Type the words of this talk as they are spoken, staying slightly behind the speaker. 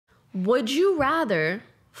would you rather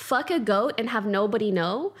fuck a goat and have nobody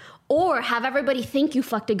know, or have everybody think you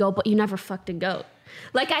fucked a goat but you never fucked a goat?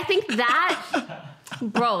 Like, I think that,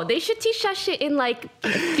 bro, they should teach that shit in like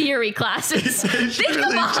theory classes. Think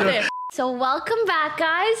about it. So welcome back,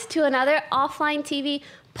 guys, to another Offline TV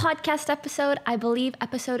podcast episode, I believe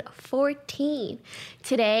episode 14.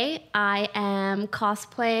 Today, I am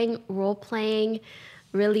cosplaying, role-playing,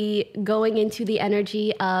 really going into the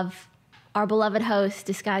energy of our beloved host,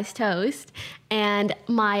 Disguised Toast, and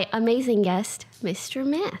my amazing guest, Mr.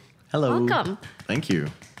 Myth. Hello. Welcome. Thank you.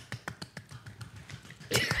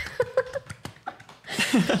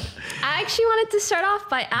 I actually wanted to start off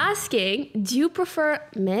by asking, do you prefer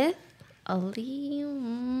Myth, Ali?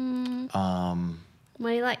 What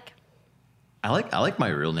do you like? I like my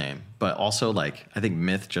real name, but also like I think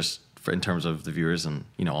Myth just in terms of the viewers and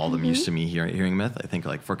all of them used to me hearing Myth. I think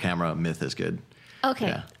like for camera, Myth is good. Okay.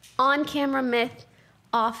 Yeah. On camera, Myth.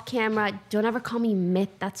 Off camera, don't ever call me Myth.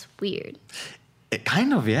 That's weird. It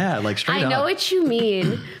kind of, yeah, like straight up. I know what you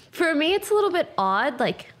mean. For me, it's a little bit odd.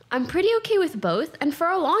 Like, I'm pretty okay with both. And for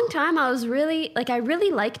a long time, I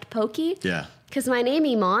really liked Pokey. Yeah. Because my name,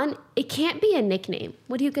 Iman, it can't be a nickname.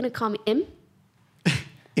 What are you going to call me? Im?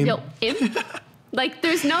 Yo, Im? Like,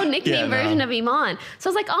 there's no nickname version of Iman. So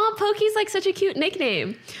I was like, oh, Pokey's like such a cute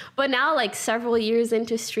nickname. But now, like several years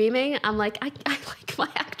into streaming, I'm like, I like my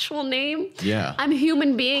actual name. Yeah. I'm a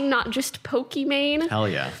human being, not just Pokimane. Hell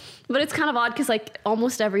yeah. But it's kind of odd because like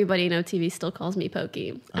almost everybody in OTV still calls me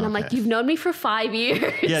Pokey. And I'm like, you've known me for 5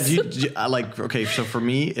 years. Yeah, okay, so for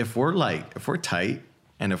me, if we're tight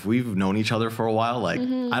and if we've known each other for a while, like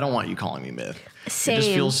I don't want you calling me Myth. Same. It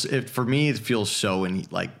just feels, for me, it feels so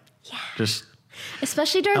just...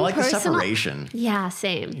 Especially during I like personal... the separation. Yeah,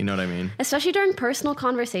 same. You know what I mean? Especially during personal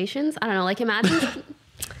conversations. I don't know, like imagine...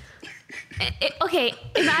 Okay,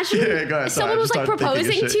 imagine someone was like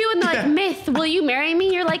proposing to you and they're like, Myth, will you marry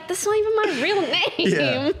me? You're like, that's not even my real name.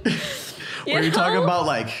 Yeah. Or you're talking about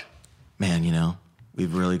like, man,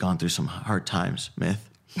 we've really gone through some hard times, Myth.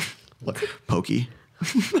 Pokey.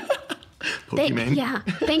 Pokimane. Yeah,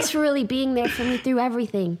 thanks for really being there for me through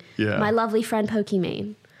everything. Yeah. My lovely friend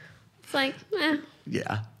Pokimane. It's like,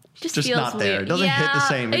 Yeah. Just feels not there. weird. It doesn't hit the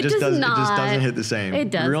same. It just doesn't hit the same.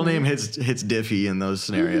 It doesn't. Real name hits diffy in those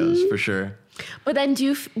scenarios for sure. But then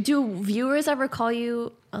do viewers ever call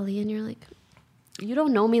you Ali and you're like, you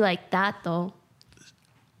don't know me like that though?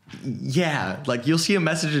 Yeah, like you'll see a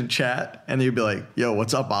message in chat and you'll be like, yo,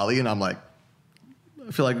 what's up, Ali? And I'm like,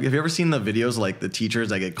 I feel like, have you ever seen the videos like the teachers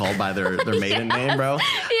that get called by their maiden name, bro?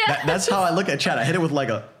 Yeah. That's how I look at chat. I hit it with like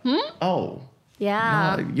a, oh.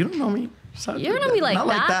 Yeah. No, you don't know me. You don't know me like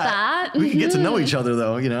that. We can get to know each other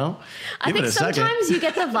though, I think sometimes you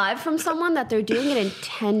get the vibe from someone that they're doing it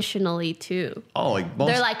intentionally too. Oh,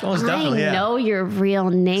 they're like, I know your real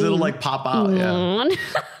name. It'll like pop out, yeah.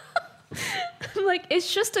 I'm like,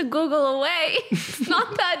 it's just a Google away. It's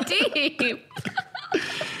not that deep.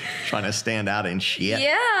 Trying to stand out and shit.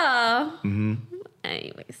 Yeah.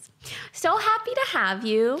 Anyways, so happy to have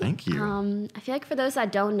you. Thank you. I feel like for those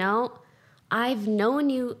that don't know, I've known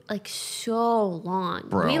you like so long.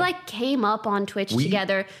 Bro. We like came up on Twitch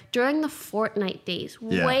together during the Fortnite days,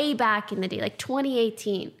 way back in the day, like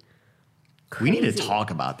 2018. Crazy. We need to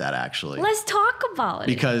talk about that actually. Let's talk about it.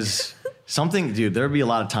 Because there'd be a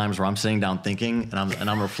lot of times where I'm sitting down thinking and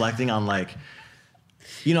I'm reflecting on like,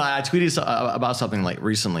 I tweeted about something like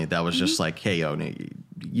recently that was just like, hey, yo,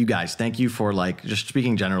 you guys, thank you for like just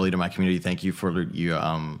speaking generally to my community. Thank you for you,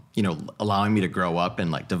 allowing me to grow up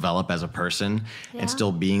and like develop as a person and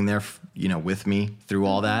still being there, with me through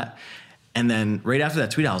all that. And then right after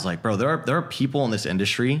that tweet, I was like, bro, there are people in this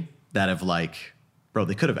industry that have like, bro,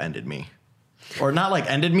 they could have ended me, or not like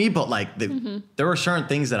ended me, but like there were certain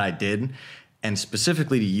things that I did, and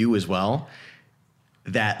specifically to you as well,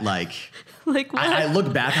 that like what? I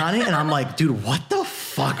look back on it and I'm like, dude, what the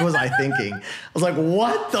fuck was I thinking? I was like,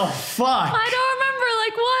 what the fuck? I don't remember,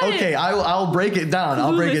 like what? Okay, I'll break it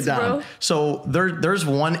down. Bro. So there's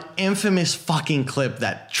one infamous fucking clip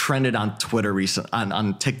that trended on Twitter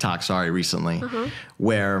on TikTok, recently,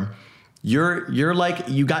 where you're like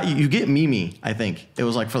you get Mimi, I think. It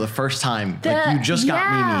was like for the first time. Like you just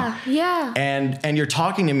got Mimi. Yeah. And you're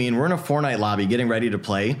talking to me and we're in a Fortnite lobby getting ready to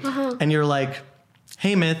play. And you're like,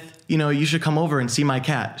 hey, Myth, you should come over and see my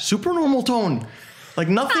cat. Super normal tone. Like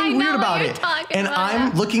nothing weird about it. And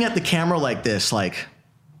I'm looking at the camera like this, like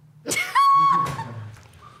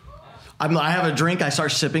I have a drink, I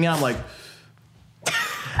start sipping it, I'm like,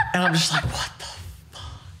 and I'm just like, what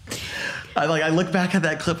the fuck? I look back at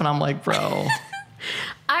that clip and I'm like, bro.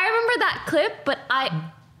 I remember that clip, but I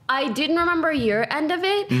I didn't remember your end of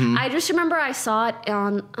it. Mm-hmm. I just remember I saw it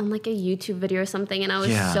on like a YouTube video or something, and I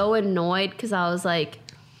was so annoyed because I was like,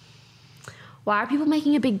 why are people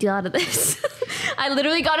making a big deal out of this? I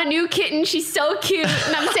literally got a new kitten. She's so cute.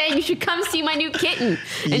 And I'm saying you should come see my new kitten.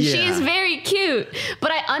 And she is very cute.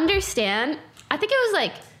 But I understand. I think it was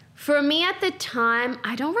like, for me at the time,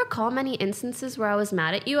 I don't recall many instances where I was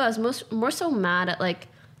mad at you. I was more so mad at like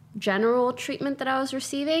general treatment that I was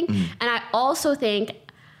receiving. And I also think,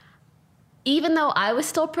 even though I was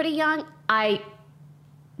still pretty young, I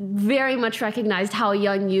very much recognized how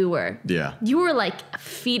young you were. Yeah. You were like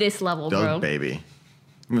fetus level, bro. Baby.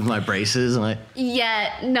 With my braces and like you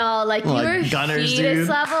were gunners, fetus dude.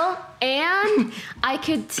 level, and I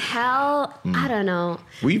could tell. I don't know.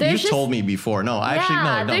 You've told me before. No, actually,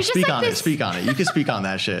 no. Speak on it. Speak on it. You can speak on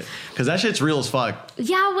that shit because that shit's real as fuck.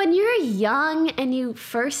 Yeah, when you're young and you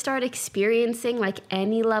first start experiencing like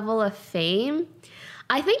any level of fame,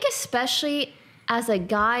 I think especially as a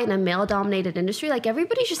guy in a male-dominated industry, like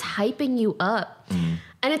everybody's just hyping you up.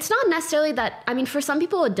 And it's not necessarily that, I mean, for some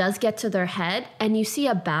people it does get to their head and you see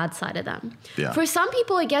a bad side of them. Yeah. For some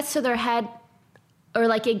people it gets to their head or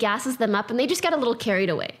like it gasses them up and they just get a little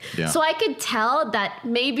carried away. Yeah. So I could tell that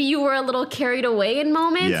maybe you were a little carried away in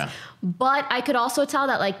moments, but I could also tell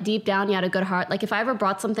that like deep down you had a good heart. Like if I ever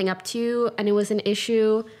brought something up to you and it was an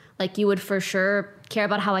issue, like you would for sure care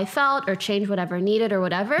about how I felt or change whatever needed or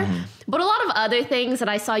whatever. But a lot of other things that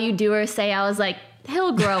I saw you do or say, I was like,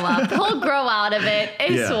 he'll grow up. He'll grow out of it.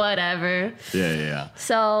 It's whatever. Yeah.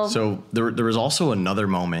 So there was also another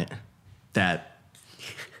moment that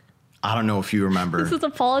I don't know if you remember. This is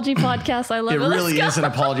apology podcast. I love it. It really is an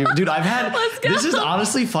apology, dude. This is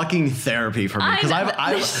honestly fucking therapy for me because I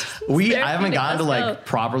haven't gotten to like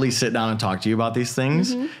properly sit down and talk to you about these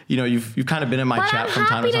things. You know, you've kind of been in my chat from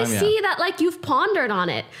time to time. I'm happy to see that like you've pondered on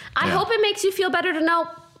it. I hope it makes you feel better to know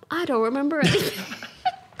I don't remember anything.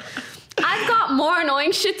 I've got more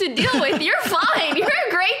annoying shit to deal with. You're fine. You're a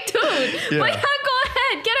great dude. But go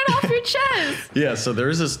ahead, get it off your chest. Yeah. So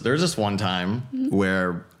there's this one time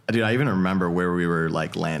where. Dude, I even remember where we were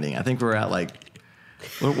like landing. I think we were at like,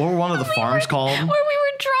 what were one of the farms called? Where we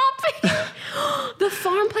were dropping. The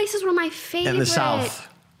farm places were my favorite. In the south.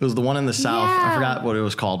 It was the one in the south. I forgot what it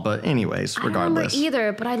was called, but anyways, regardless. I don't remember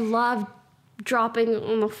either, but I loved dropping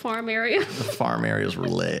on the farm area. The farm areas were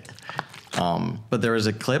lit. But there was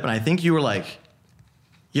a clip, and I think you were like,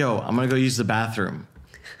 yo, I'm going to go use the bathroom.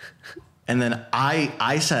 And then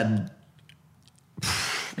I said,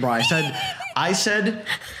 bro, I said,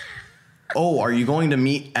 oh, are you going to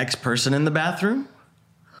meet X person in the bathroom?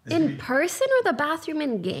 In person or the bathroom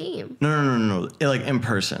in game? No. Like in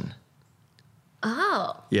person.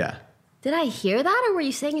 Oh. Yeah. Did I hear that or were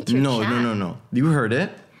you saying it to your chat? No. You heard it.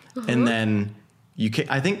 And then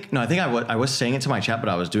I was saying it to my chat, but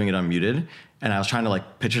I was doing it unmuted. And I was trying to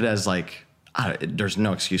like pitch it as like, there's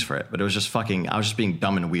no excuse for it, but it was just I was just being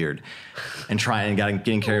dumb and weird and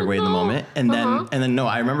getting carried away in the moment. And then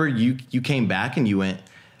I remember you came back and you went,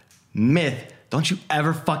 Myth, don't you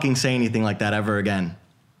ever fucking say anything like that ever again.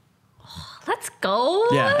 Let's go.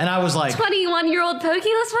 Yeah. And I was like, 21-year-old Pokey,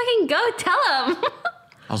 let's fucking go. Tell him.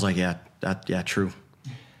 I was like, yeah, true.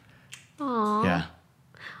 Aww. Yeah.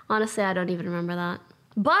 Honestly, I don't even remember that.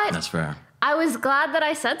 But that's fair. I was glad that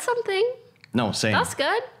I said something. No, same. That's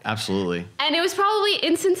good. Absolutely. And it was probably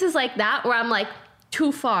instances like that where I'm like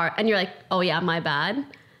too far and you're like, oh yeah, my bad.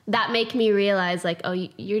 That make me realize like, oh,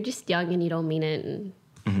 you're just young and you don't mean it.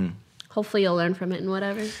 And hopefully you'll learn from it and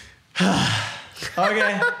whatever.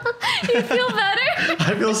 Okay. You feel better?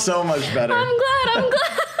 I feel so much better. I'm glad.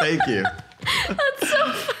 Thank you. That's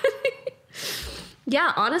so funny.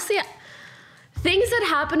 Yeah, honestly, things that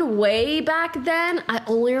happened way back then, I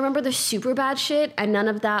only remember the super bad shit, and none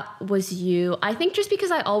of that was you. I think just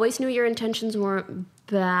because I always knew your intentions weren't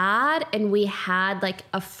bad, and we had like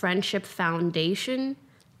a friendship foundation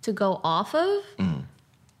to go off of.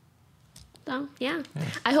 So, yeah.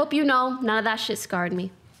 I hope you know none of that shit scarred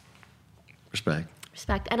me. Respect.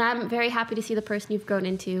 And I'm very happy to see the person you've grown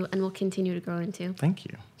into and will continue to grow into. Thank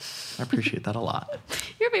you. I appreciate that a lot.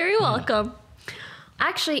 You're very welcome.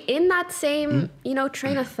 Actually, in that same,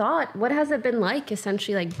 train of thought, what has it been like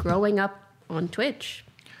essentially like growing up on Twitch,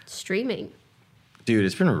 streaming? Dude,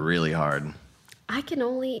 it's been really hard.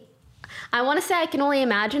 I want to say I can only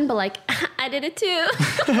imagine, but like I did it too.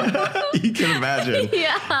 You can imagine.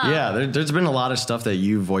 Yeah. There's been a lot of stuff that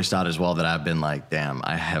you voiced out as well that I've been like, damn,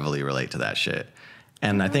 I heavily relate to that shit.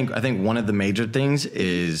 And I think one of the major things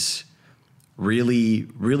is really,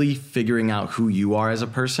 really figuring out who you are as a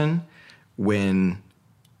person when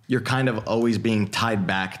you're kind of always being tied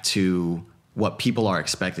back to what people are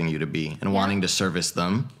expecting you to be and wanting to service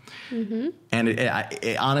them. And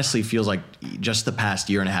it honestly feels like just the past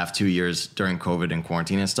year and a half, 2 years during COVID and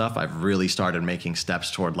quarantine and stuff, I've really started making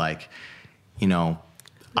steps toward like, you know,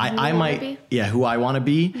 I might, who I want to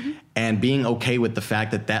be, and being okay with the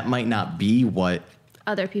fact that that might not be what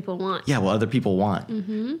other people want. Yeah, what other people want.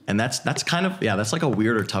 And that's kind of, that's like a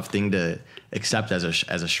weird or tough thing to accept as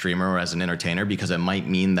a streamer or as an entertainer, because it might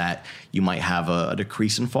mean that you might have a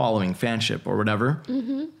decrease in following, fanship, or whatever.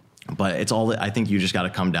 But it's all that I think you just got to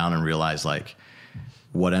come down and realize like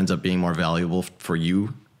what ends up being more valuable for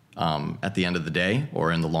you at the end of the day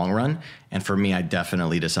or in the long run. And for me, I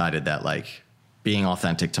definitely decided that like being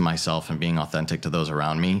authentic to myself and being authentic to those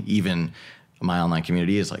around me, even my online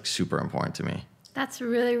community, is like super important to me. That's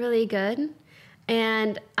really, really good.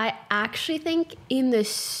 And I actually think in the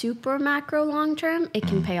super macro long term, it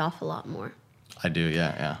can pay off a lot more. I do,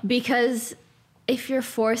 yeah. Because if you're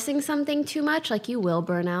forcing something too much, like you will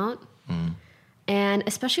burn out. And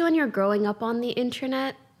especially when you're growing up on the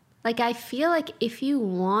internet, like I feel like if you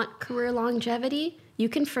want career longevity, you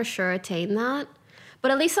can for sure attain that.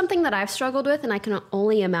 But at least something that I've struggled with, and I can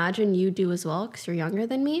only imagine you do as well because you're younger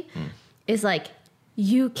than me, is like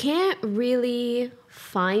you can't really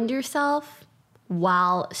find yourself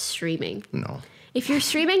while streaming. No. If you're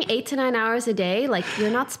streaming 8 to 9 hours a day, like you're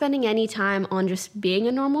not spending any time on just being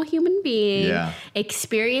a normal human being,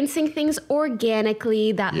 experiencing things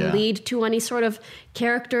organically that lead to any sort of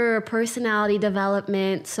character or personality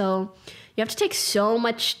development. So you have to take so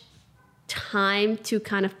much time to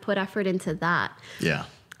kind of put effort into that. Yeah.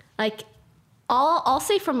 Like I'll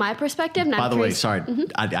say from my perspective. By the way, sorry,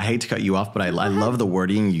 I hate to cut you off, but I love the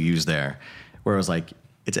wording you use there, where it was like,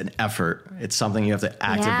 it's an effort. It's something you have to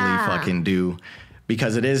actively fucking do,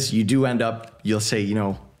 because it is, you do end up, you'll say, you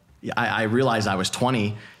know, I realized I was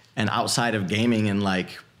 20 and outside of gaming and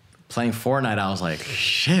like playing Fortnite, I was like,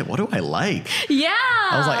 shit, what do I like? Yeah.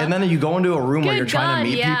 I was like, and then you go into a room where you're trying to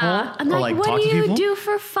meet people I'm or like talk to people. What do you do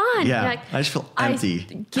for fun? Yeah. Like, I just feel empty.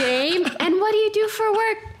 Game. And what do you do for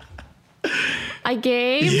work? I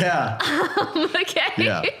game. Yeah. Okay.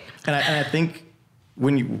 Yeah. And I think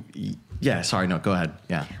when you, sorry, no, go ahead.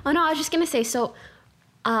 Yeah. Oh, no, I was just going to say, so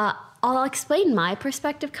I'll explain my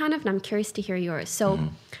perspective kind of, and I'm curious to hear yours. So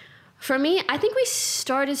for me, I think we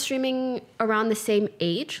started streaming around the same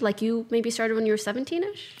age. Like you maybe started when you were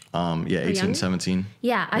 17-ish? 18, 17.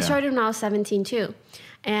 Yeah, I started when I was 17 too.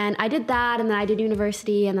 And I did that, and then I did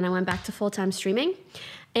university, and then I went back to full-time streaming.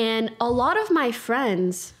 And a lot of my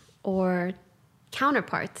friends or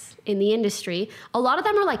counterparts in the industry, a lot of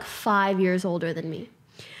them are like 5 years older than me.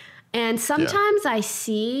 And sometimes I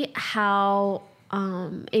see how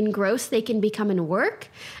engrossed they can become in work.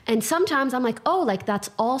 And sometimes I'm like, oh, like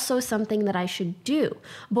that's also something that I should do.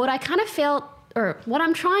 But what I kind of felt, or what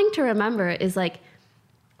I'm trying to remember is like,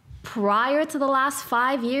 prior to the last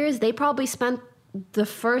 5 years, they probably spent the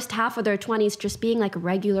first half of their 20s just being like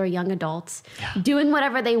regular young adults, doing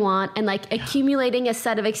whatever they want and like accumulating a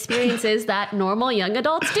set of experiences that normal young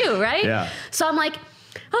adults do, right? Yeah. So I'm like,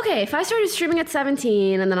 okay, if I started streaming at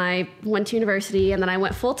 17 and then I went to university and then I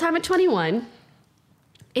went full-time at 21,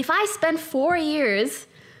 if I spend 4 years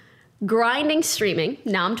grinding streaming,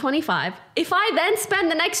 now I'm 25, if I then spend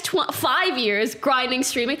the next 5 years grinding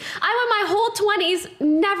streaming, I went my whole 20s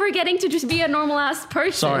never getting to just be a normal ass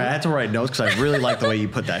person. Sorry, I had to write notes because I really like the way you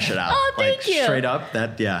put that shit out. Oh, thank you. Straight up,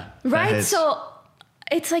 that. Right, so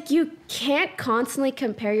it's like you can't constantly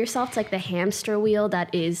compare yourself to like the hamster wheel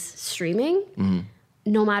that is streaming,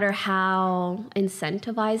 no matter how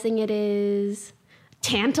incentivizing it is.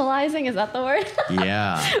 Tantalizing, is that the word?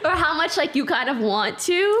 Yeah. Or how much like you kind of want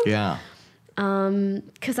to. Yeah.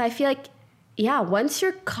 Because I feel like, once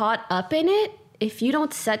you're caught up in it, if you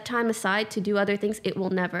don't set time aside to do other things, it will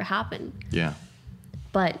never happen. Yeah.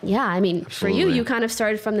 But I mean, absolutely. For you kind of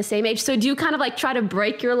started from the same age. So do you kind of like try to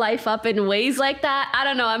break your life up in ways like that? I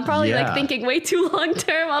don't know. I'm probably like thinking way too long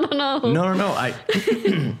term. I don't know. No.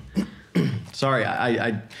 Sorry,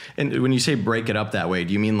 and when you say break it up that way,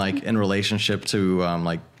 do you mean like in relationship to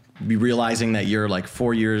like be realizing that you're like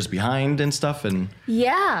 4 years behind and stuff? And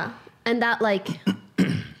and that like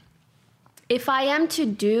if I am to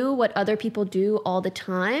do what other people do all the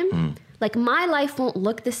time, like my life won't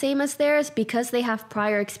look the same as theirs because they have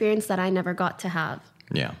prior experience that I never got to have.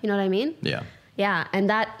 Yeah. You know what I mean? Yeah. Yeah,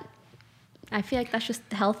 and that I feel like that's just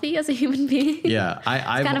healthy as a human being. Yeah,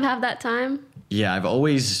 I kind of have that time. Yeah, I've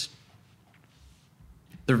always.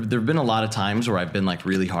 There've been a lot of times where I've been like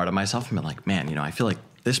really hard on myself and been like, man, you know, I feel like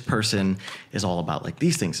this person is all about like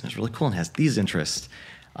these things and is really cool and has these interests.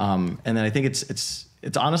 And then I think it's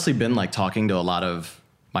honestly been like talking to a lot of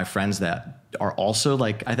my friends that are also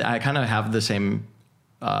like, I kind of have the same,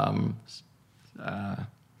 I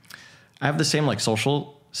have the same like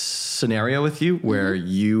social scenario with you where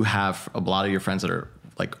you have a lot of your friends that are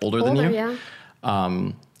like older than you. Yeah.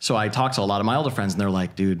 So I talk to a lot of my older friends and they're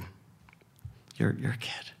like, dude, you're a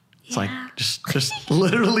kid. It's like, just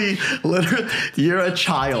literally, you're a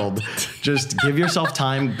child. Just give yourself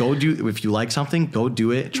time. Go do, if you like something, go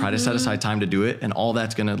do it. Try to set aside time to do it. And all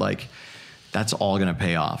that's going to like, that's all going to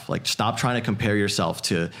pay off. Like, stop trying to compare yourself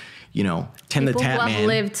to, you know, Tim the Tap Man. People who have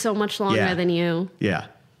lived so much longer than you. Yeah.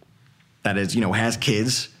 That is, you know, has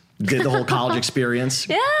kids, did the whole college experience.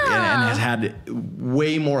 Yeah. And has had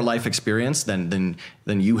way more life experience than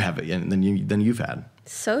you have, than you've had.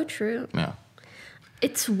 So true. Yeah.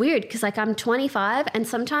 It's weird because like I'm 25 and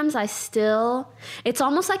sometimes it's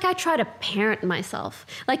almost like I try to parent myself.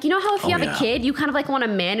 Like, you know how if you have a kid, you kind of like want to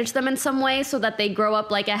manage them in some way so that they grow up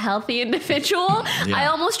like a healthy individual. I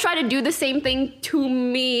almost try to do the same thing to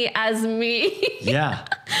me as me. Yeah.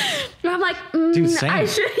 I'm like, dude, same. I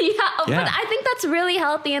should, but I think that's really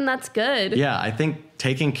healthy and that's good. Yeah. I think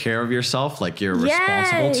taking care of yourself, like you're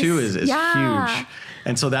responsible to is huge.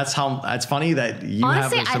 And so that's funny that you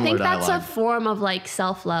honestly, have a similar I think dialogue. that's a form of like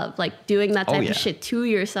self-love, like doing that type of shit to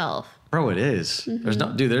yourself. Bro, it is.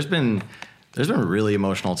 There's been really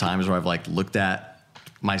emotional times where I've like looked at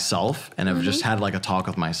myself and I've just had like a talk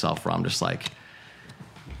with myself where I'm just like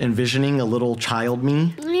envisioning a little child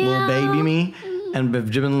me, little baby me, and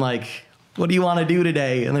I've been like, what do you want to do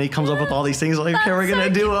today? And then he comes up with all these things like, okay, we're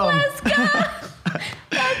going to do them. Let's go.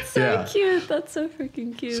 That's so cute. That's so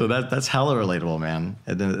freaking cute. So that's hella relatable, man.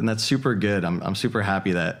 And that's super good. I'm super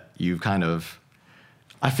happy that you've kind of,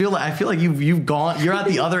 I feel like you've gone, you're at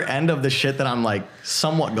the other end of the shit that I'm like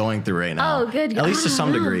somewhat going through right now. Oh, good. At least to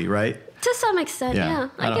some degree, right? To some extent, yeah.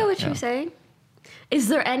 I get what you're saying. Is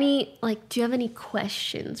there any, like, do you have any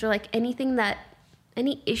questions or like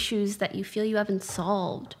any issues that you feel you haven't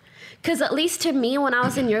solved? Because at least to me, when I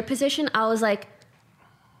was in your position, I was like,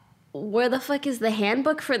 where the fuck is the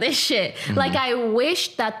handbook for this shit? Like, I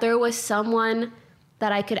wish that there was someone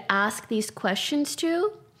that I could ask these questions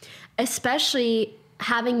to, especially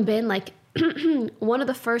having been like one of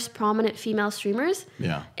the first prominent female streamers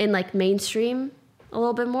in like mainstream a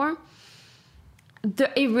little bit more.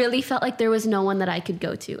 It really felt like there was no one that I could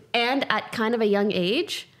go to. And at kind of a young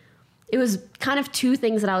age, it was kind of two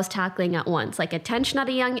things that I was tackling at once, like attention at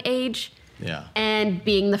a young age and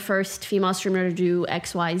being the first female streamer to do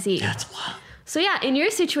XYZ. That's a lot. So yeah, in your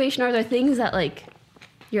situation, are there things that like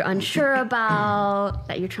you're unsure about,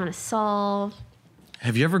 that you're trying to solve?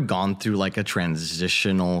 Have you ever gone through like a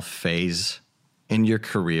transitional phase in your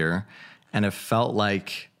career and it felt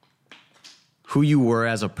like who you were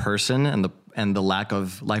as a person and the lack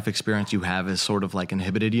of life experience you have is sort of like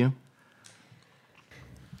inhibited you?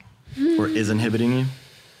 Or is inhibiting you?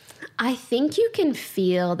 I think you can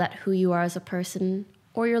feel that who you are as a person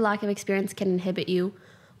or your lack of experience can inhibit you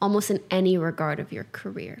almost in any regard of your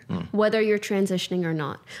career, whether you're transitioning or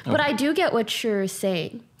not. But I do get what you're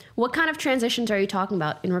saying. What kind of transitions are you talking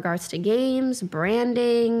about in regards to games,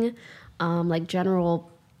 branding, like general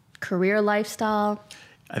career lifestyle?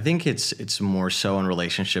 I think it's more so in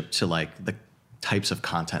relationship to like the types of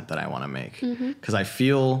content that I want to make. Because I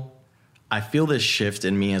feel this shift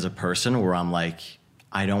in me as a person where I'm like,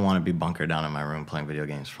 I don't want to be bunkered down in my room playing video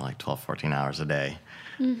games for like 12, 14 hours a day.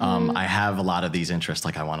 I have a lot of these interests.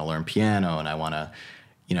 Like I want to learn piano and I want to,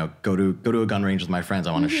 you know, go to a gun range with my friends.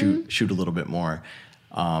 I want to shoot a little bit more.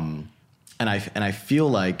 And I feel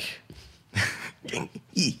like,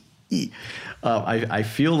 I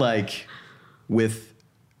feel like with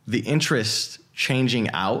the interest changing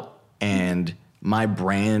out and my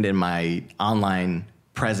brand and my online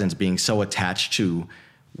presence being so attached to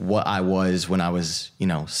what I was when I was,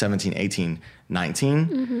 17, 18,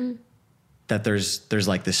 19, that there's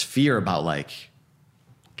like this fear about like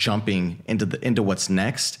jumping into what's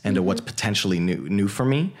next and to what's potentially new for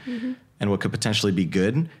me and what could potentially be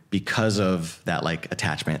good because of that like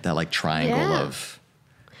attachment, that like triangle of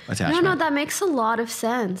attachment. No, that makes a lot of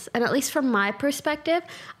sense. And at least from my perspective,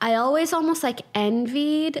 I always almost like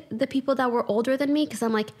envied the people that were older than me because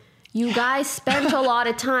I'm like, you guys spent a lot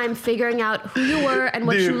of time figuring out who you were and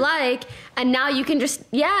what you like, and now you can just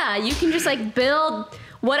like build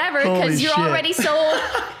whatever because you're already so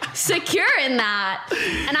secure in that.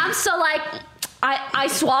 And I'm still like, I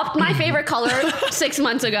swapped my favorite color 6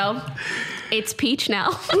 months ago. It's peach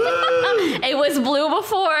now. It was blue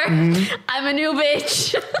before. I'm a new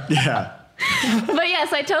bitch. Yeah. But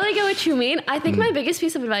yes, I totally get what you mean. I think my biggest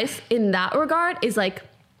piece of advice in that regard is like,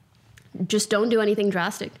 just don't do anything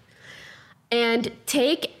drastic. And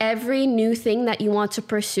take every new thing that you want to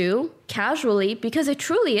pursue casually, because it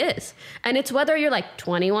truly is. And it's whether you're like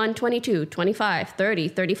 21, 22, 25, 30,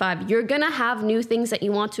 35, you're going to have new things that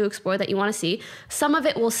you want to explore, that you want to see. Some of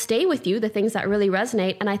it will stay with you, the things that really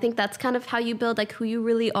resonate. And I think that's kind of how you build like who you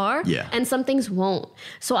really are. Yeah. And some things won't.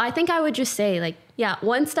 So I think I would just say like, yeah,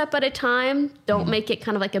 one step at a time. Don't make it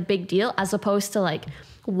kind of like a big deal, as opposed to like,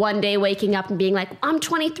 one day waking up and being like, I'm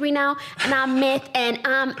 23 now and I'm myth and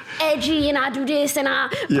I'm edgy and I do this and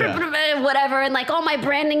whatever. And like all my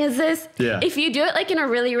branding is this. Yeah. If you do it like in a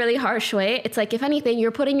really, really harsh way, it's like, if anything,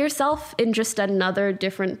 you're putting yourself in just another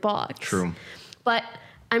different box. True. But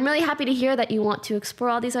I'm really happy to hear that you want to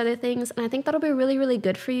explore all these other things. And I think that'll be really, really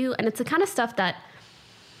good for you. And it's the kind of stuff that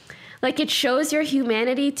like it shows your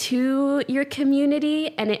humanity to your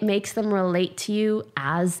community and it makes them relate to you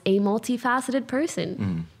as a multifaceted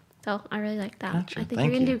person. So I really like that. Gotcha. I think Thank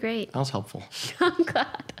you're going to you. do great. That was helpful. I'm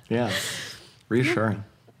glad. Yeah. Reassuring.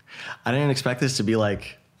 I didn't expect this to be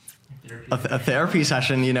like a therapy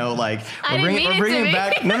session, you know, like we're bringing it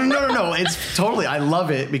back. No. It's totally, I love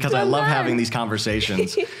it because I love having these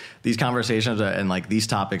conversations. These conversations and like these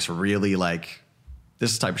topics really like,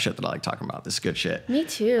 this is the type of shit that I like talking about. This is good shit. Me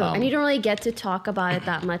too. And you don't really get to talk about it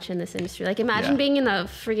that much in this industry. Like imagine being in the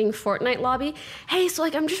freaking Fortnite lobby. Hey, so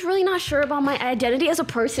like I'm just really not sure about my identity as a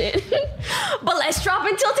person. But let's drop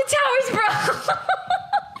in Tilted Towers, bro.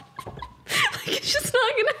 Like it's just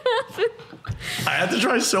not gonna happen. I had to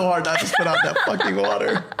try so hard not to spit out that fucking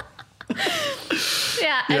water.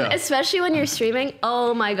 Yeah, and especially when you're streaming,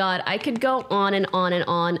 oh my God, I could go on and on and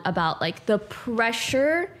on about like the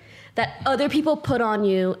pressure that other people put on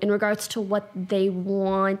you in regards to what they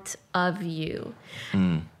want of you.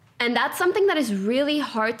 And that's something that is really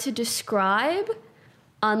hard to describe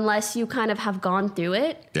unless you kind of have gone through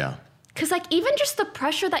it. Yeah. Because like even just the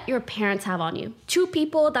pressure that your parents have on you. Two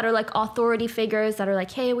people that are like authority figures that are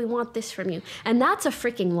like, hey, we want this from you. And that's a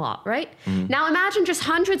freaking lot, right? Now imagine just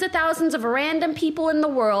hundreds of thousands of random people in the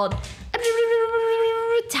world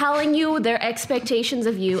telling you their expectations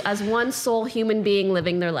of you as one sole human being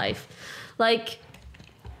living their life. Like,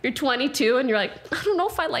 you're 22 and you're like, I don't know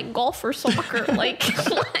if I like golf or soccer. Like,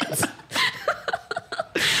 what?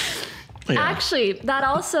 Actually, that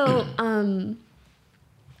also...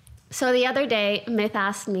 So the other day, Myth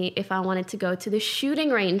asked me if I wanted to go to the shooting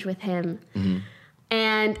range with him.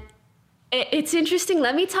 And it's interesting.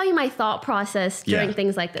 Let me tell you my thought process during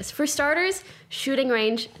things like this. For starters, shooting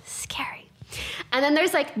range, scary. And then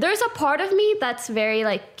there's a part of me that's very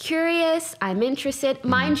like curious. I'm interested.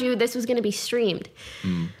 Mind you, this was going to be streamed.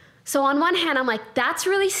 So on one hand, I'm like, that's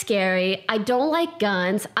really scary. I don't like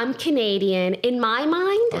guns. I'm Canadian. In my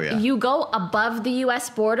mind, you go above the US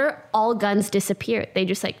border, all guns disappear. They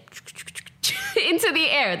just like into the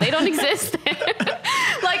air. They don't exist there.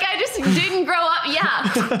 Like I just didn't grow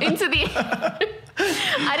up, into the air.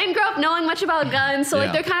 I didn't grow up knowing much about guns, so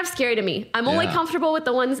like they're kind of scary to me. I'm only comfortable with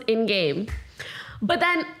the ones in game. But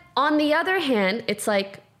then on the other hand, it's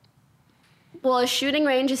like, well, a shooting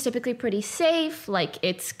range is typically pretty safe, like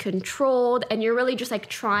it's controlled, and you're really just like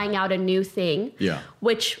trying out a new thing.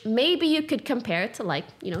 Which maybe you could compare to like,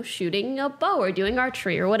 you know, shooting a bow or doing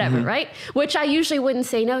archery or whatever, right? Which I usually wouldn't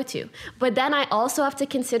say no to. But then I also have to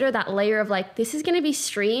consider that layer of like, this is gonna be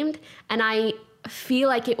streamed, and I feel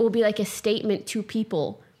like it will be like a statement to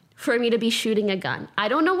people for me to be shooting a gun. I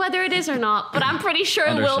don't know whether it is or not, but I'm pretty sure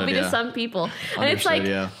it will be to some people. And it's like,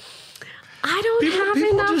 I don't have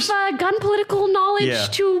enough gun political knowledge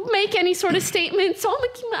to make any sort of statement, so I'm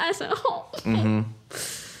gonna keep my eyes at home.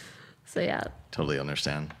 So yeah. Totally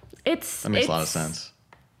understand. That makes a lot of sense.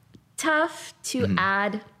 Tough to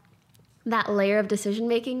add that layer of decision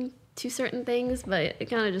making to certain things, but it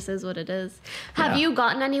kind of just is what it is. Have you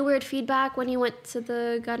gotten any weird feedback when you went to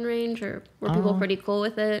the gun range, or were people pretty cool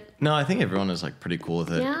with it? No, I think everyone is like pretty cool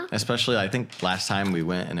with it. Yeah? Especially, I think last time we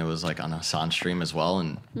went and it was like on Hassan's stream as well,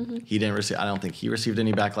 and he didn't receive. I don't think he received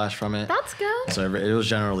any backlash from it. That's good. So it was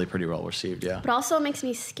generally pretty well received. Yeah. But also it makes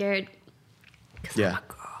me scared. I'm a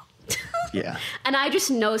girl. And I just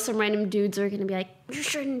know some random dudes are gonna be like, you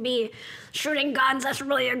shouldn't be shooting guns. That's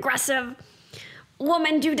really aggressive.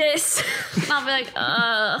 Woman, do this. I'll be like,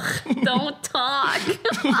 ugh, don't talk.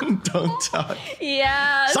 Don't talk.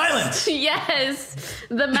 Yes. Silence. Yes.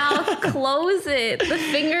 The mouth, close it. The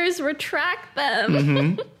fingers, retract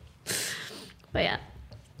them. But yeah.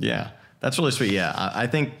 Yeah, that's really sweet. Yeah, I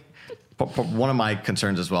think one of my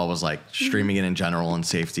concerns as well was like streaming it in general and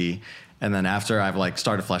safety. And then after I've like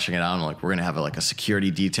started fleshing it out, I'm like, we're gonna have like a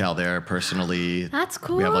security detail there personally. That's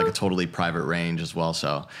cool. We have like a totally private range as well,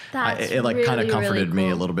 so it like really, kind of comforted really me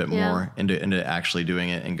cool. a little bit more into actually doing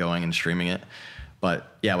it and going and streaming it.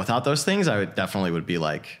 But yeah, without those things, I would be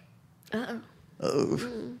like,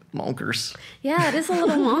 monkers. Yeah, it is a little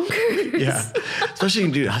monkers. Yeah. Especially,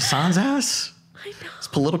 dude, Hassan's ass. I know. It's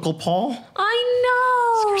political Paul. I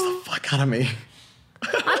know. Scares the fuck out of me.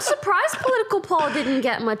 I'm surprised political Paul didn't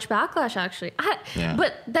get much backlash, actually.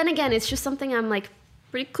 But then again, it's just something I'm like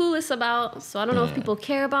pretty clueless about. So I don't know if people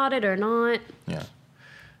care about it or not. Yeah.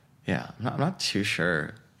 Yeah. I'm not too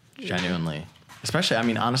sure, genuinely. Especially, I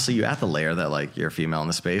mean, honestly, you have to layer that like you're a female in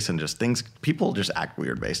the space and just people just act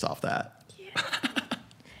weird based off that.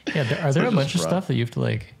 Yeah. Are there a bunch of stuff that you have to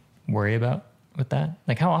like worry about with that?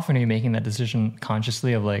 Like, how often are you making that decision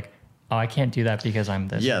consciously of like, oh, I can't do that because I'm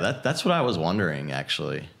this? Yeah, that's what I was wondering,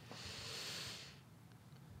 actually.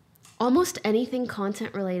 Almost anything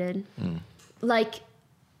content related. Like,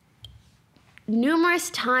 numerous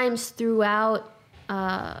times throughout,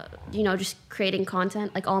 just creating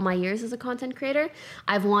content, like all my years as a content creator,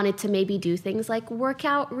 I've wanted to maybe do things like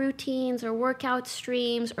workout routines or workout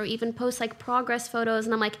streams or even post like progress photos.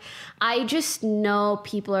 And I'm like, I just know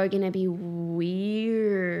people are going to be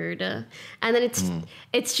weird. And then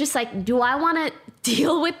it's just like, do I want to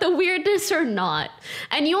deal with the weirdness or not?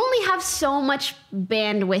 And you only have so much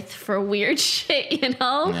bandwidth for weird shit, you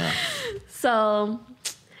know? Yeah. So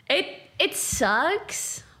it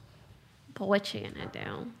sucks. But what you gonna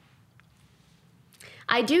do?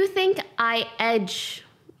 I do think I edge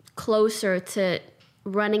closer to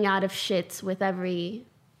running out of shits with every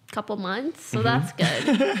couple months, so that's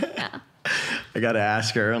good. Yeah. I gotta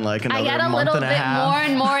ask her in like another month and a half. I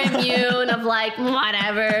get a little bit more and more immune of like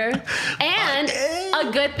whatever. And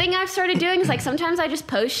a good thing I've started doing is like sometimes I just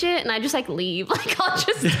post shit and I just like leave. Like I'll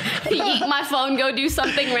just eat my phone, go do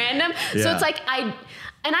something random. Yeah. So it's like I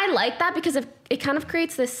like that because it kind of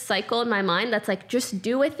creates this cycle in my mind that's like, just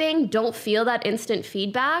do a thing, don't feel that instant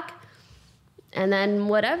feedback, and then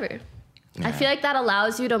whatever. Yeah. I feel like that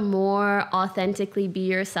allows you to more authentically be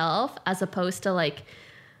yourself as opposed to like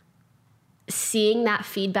seeing that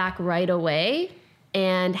feedback right away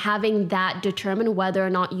and having that determine whether or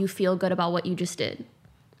not you feel good about what you just did.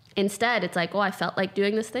 Instead, it's like, oh, I felt like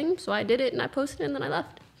doing this thing, so I did it and I posted it and then I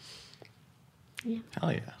left. Yeah.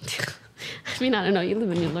 Hell yeah. I mean, I don't know. You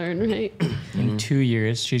live and you learn, right? In 2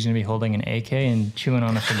 years, she's going to be holding an AK and chewing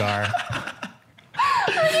on a cigar.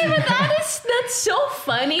 Okay, but that's so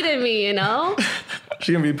funny to me, you know?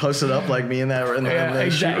 She's going to be posted up like me in that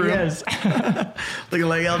shoot room. Yes. Looking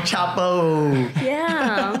like El Chapo.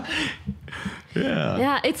 Yeah. Yeah.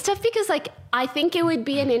 Yeah, it's tough because, like, I think it would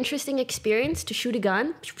be an interesting experience to shoot a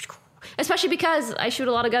gun. Especially because I shoot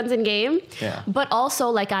a lot of guns in game. Yeah. But also,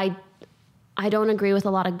 like, I don't agree with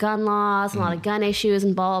a lot of gun laws, and a lot of gun issues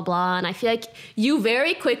and blah, blah, blah. And I feel like you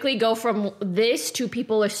very quickly go from this to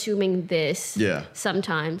people assuming this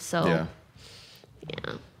sometimes. So,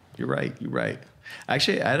 yeah. You're right.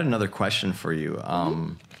 Actually, I had another question for you.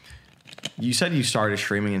 You said you started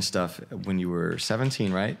streaming and stuff when you were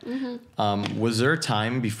 17, right? Mm-hmm. Was there a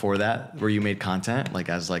time before that where you made content, like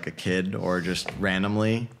as like a kid or just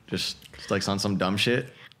randomly, just like on some dumb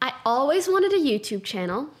shit? I always wanted a YouTube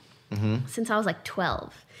channel. Since I was like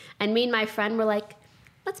 12. And me and my friend were like,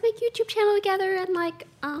 let's make a YouTube channel together and like,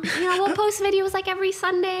 we'll post videos like every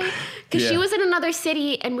Sunday. Because she was in another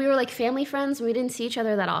city and we were like family friends and we didn't see each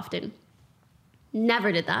other that often.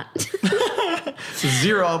 Never did that.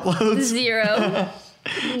 0 uploads. 0.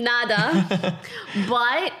 Nada.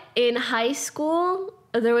 But in high school,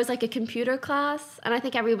 there was like a computer class, and I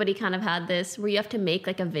think everybody kind of had this, where you have to make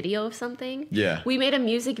like a video of something. Yeah. We made a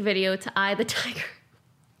music video to I the Tiger.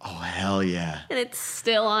 Oh, hell yeah. And it's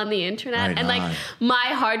still on the internet. Right and like on. my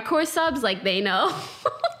hardcore subs, like they know.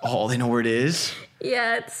 Oh, they know where it is?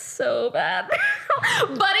 Yeah, it's so bad.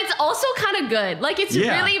 But it's also kind of good. Like it's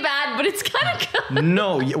really bad, but it's kind of good.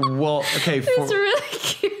 No, well, okay. It's really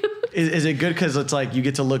cute. Is it good because it's like you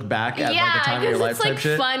get to look back at like a time of your life type shit?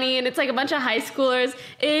 Yeah, it's like funny and it's like a bunch of high schoolers.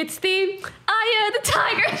 It's the the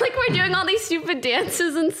Tiger. Like we're doing all these stupid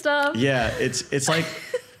dances and stuff. Yeah, it's like...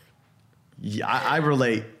 Yeah, I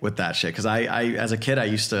relate with that shit because I as a kid I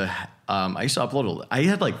used to upload. I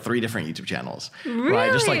had like 3 different YouTube channels. Really? Where I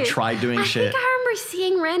just like tried doing shit. I think I remember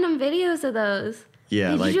seeing random videos of those.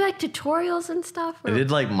 Yeah, did you do like tutorials and stuff? I did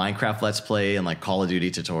like Minecraft Let's Play and like Call of Duty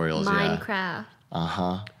tutorials. Minecraft.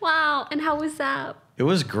 Yeah. Wow, and how was that? It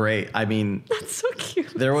was great. I mean, that's so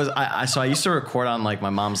cute. There was so I used to record on like my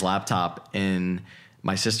mom's laptop in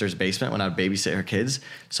my sister's basement when I would babysit her kids.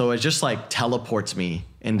 So it just like teleports me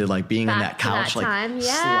into like being back in that couch, that time.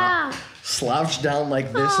 Like slouched down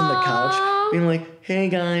like this in the couch, being like, "Hey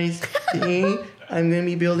guys, today I'm gonna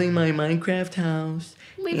be building my Minecraft house.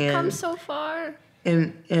 We've come so far.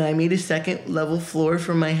 And I made a 2nd level floor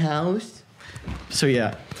for my house. So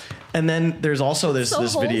yeah. And then there's also this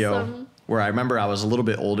video wholesome. where I remember I was a little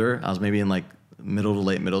bit older. I was maybe in like middle to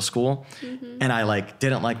late middle school. And I like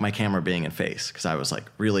didn't like my camera being in face because I was like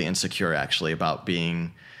really insecure actually about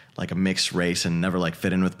being like a mixed race and never like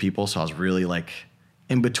fit in with people. So I was really like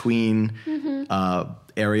in between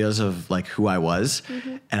areas of like who I was.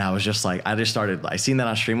 And I was just like, I seen that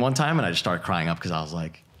on stream one time and I just started crying up because I was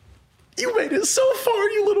like, you made it so far,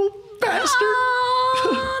 you little bastard.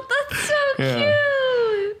 Oh, that's so Yeah.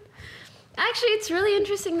 cute. Actually, it's really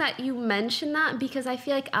interesting that you mentioned that because I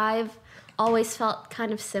feel like I've always felt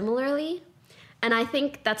kind of similarly. And I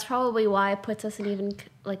think that's probably why it puts us in even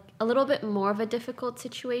like a little bit more of a difficult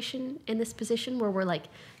situation in this position where we're like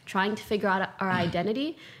trying to figure out our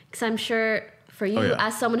identity. Because I'm sure for you,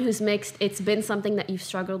 as someone who's mixed, it's been something that you've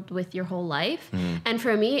struggled with your whole life. And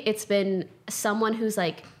for me, it's been someone who's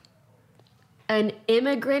like an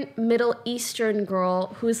immigrant Middle Eastern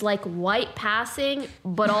girl who's like white passing,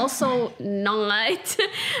 but also not.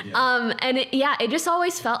 And it just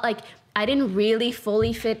always felt like I didn't really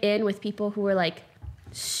fully fit in with people who were like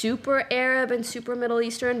super Arab and super Middle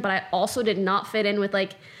Eastern, but I also did not fit in with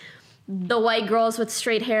like the white girls with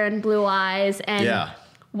straight hair and blue eyes. And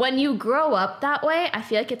when you grow up that way, I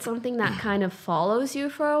feel like it's something that kind of follows you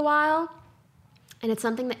for a while. And it's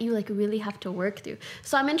something that you like really have to work through.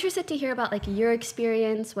 So I'm interested to hear about like your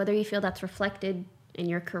experience, whether you feel that's reflected in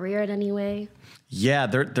your career in any way. Yeah,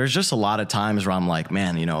 there's just a lot of times where I'm like,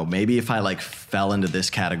 man, you know, maybe if I like fell into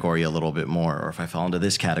this category a little bit more, or if I fell into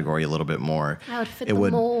this category a little bit more, I would fit the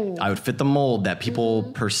mold. I would fit the mold that people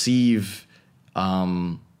perceive,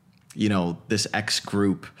 you know, this X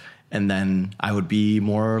group, and then I would be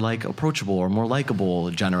more like approachable or more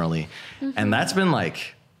likable generally. And that's been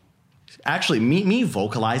like, actually me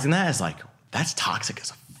vocalizing that is like, that's toxic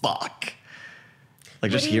as fuck.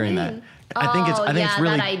 Like just hearing that. I think it's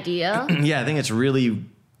really that idea. Yeah, I think it's really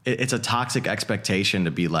it's a toxic expectation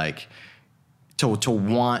to be like to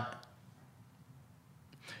want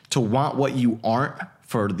what you aren't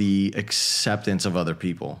for the acceptance of other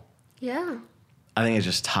people. Yeah. I think it's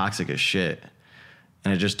just toxic as shit.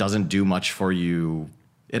 And it just doesn't do much for you.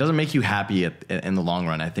 It doesn't make you happy in the long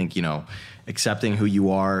run. I think, you know, accepting who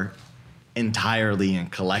you are entirely and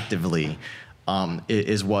collectively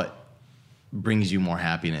is what brings you more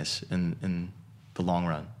happiness in the long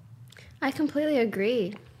run. I completely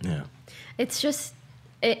agree. Yeah. It's just,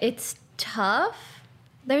 it's tough.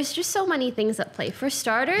 There's just so many things at play. For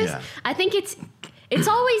starters, I think it's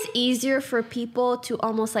always easier for people to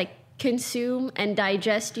almost like consume and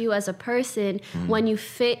digest you as a person when you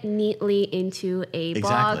fit neatly into a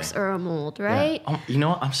box or a mold, right? Yeah. You know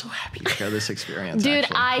what? I'm so happy to share this experience. Dude,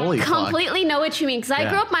 I completely know what you mean because I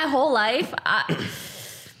grew up my whole life.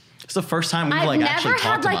 It's the first time we've like actually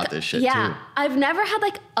talked about this shit too. I've never had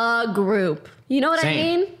like a group. You know what I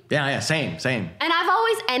mean? Yeah, same. And I've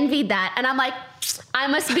always envied that. And I'm like, I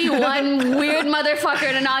must be one weird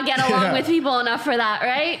motherfucker to not get along with people enough for that,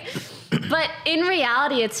 right? But in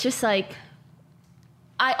reality, it's just like,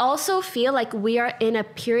 I also feel like we are in a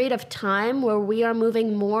period of time where we are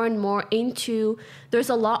moving more and more into, there's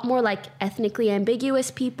a lot more like ethnically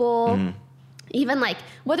ambiguous people. Even like,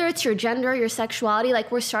 whether it's your gender, your sexuality, like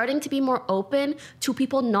we're starting to be more open to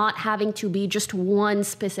people not having to be just one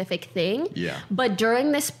specific thing. Yeah. But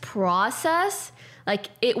during this process, like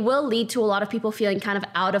it will lead to a lot of people feeling kind of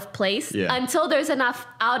out of place until there's enough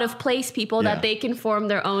out of place people that they can form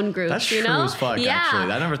their own groups. That's you true know? as fuck,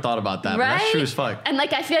 actually. I never thought about that, but that's true as fuck. And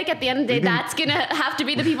like, I feel like at the end of the day, that's going to have to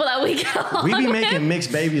be the people that we get along We be with. making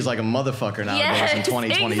mixed babies like a motherfucker nowadays in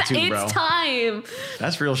 2022, bro. It's time.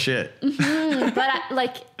 That's real shit.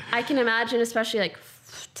 But I can imagine, especially like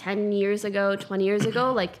 10 years ago, 20 years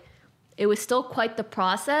ago, like it was still quite the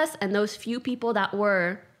process. And those few people that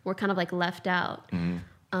were kind of like left out.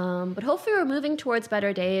 But hopefully we're moving towards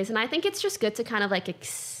better days. And I think it's just good to kind of like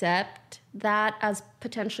accept that as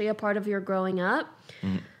potentially a part of your growing up.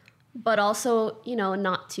 But also, you know,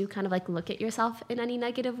 not to kind of like look at yourself in any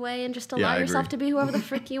negative way and just allow yourself to be whoever the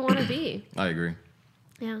frick you want to be. I agree.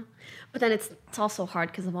 Yeah. But then it's also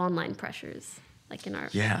hard because of online pressures, like in our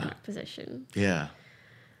position. Yeah.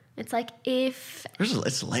 It's like if...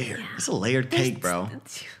 It's layered. Yeah. It's a layered cake, bro.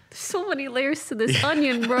 There's so many layers to this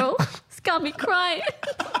onion, bro. It's got me crying.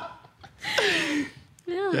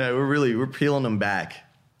 Yeah, we're peeling them back.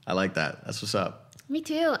 I like that. That's what's up. Me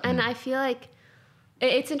too. And I feel like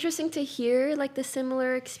it's interesting to hear like the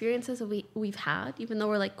similar experiences that we've had, even though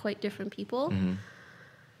we're like quite different people.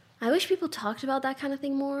 I wish people talked about that kind of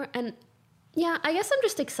thing more. And Yeah, I guess I'm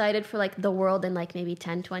just excited for like the world in like maybe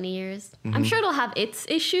 10, 20 years. I'm sure it'll have its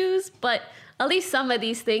issues, but at least some of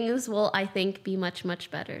these things will, I think, be much,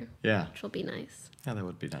 much better. Yeah. Which will be nice. Yeah, that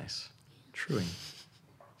would be nice. Truly.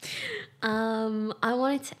 I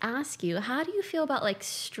wanted to ask you, how do you feel about like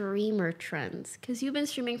streamer trends? Because you've been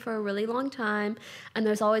streaming for a really long time, and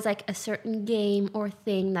there's always like a certain game or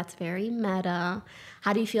thing that's very meta.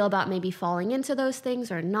 How do you feel about maybe falling into those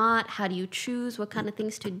things or not? How do you choose what kind of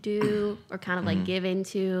things to do or kind of like give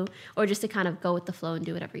into, or just to kind of go with the flow and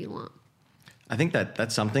do whatever you want? I think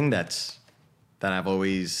that's something that I've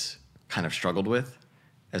always kind of struggled with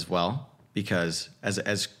as well, because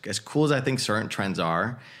as cool as I think certain trends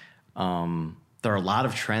are, there are a lot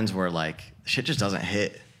of trends where like shit just doesn't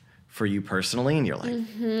hit for you personally, and you're like,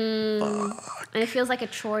 fuck. And it feels like a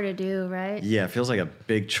chore to do, right? Yeah, it feels like a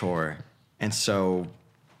big chore. And so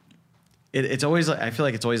it's always, I feel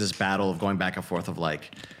like it's always this battle of going back and forth of like,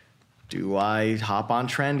 do I hop on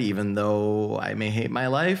trend even though I may hate my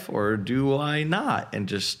life, or do I not and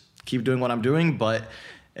just keep doing what I'm doing, but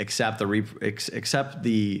accept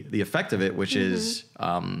the effect of it, which is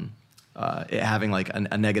it having like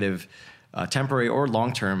a negative temporary or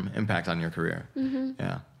long-term impact on your career.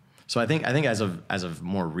 Yeah. So I think as of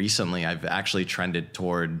more recently, I've actually trended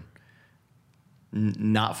toward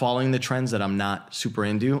not following the trends that I'm not super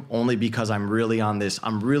into, only because I'm really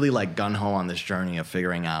like gung-ho on this journey of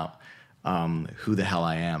figuring out who the hell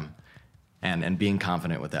I am and being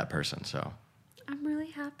confident with that person. So I'm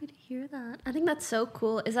really happy to hear that. I think that's so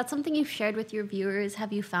cool. Is that something you've shared with your viewers?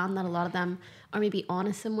 Have you found that a lot of them are maybe on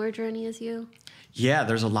a similar journey as you? Yeah,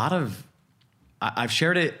 there's a lot of, I've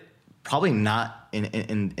shared it probably not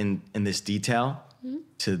in this detail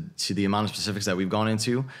to the amount of specifics that we've gone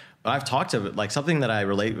into, but I've talked to like something that I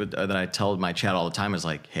relate with, that I tell my chat all the time is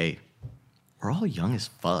like, hey, we're all young as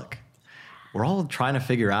fuck. We're all trying to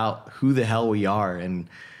figure out who the hell we are. And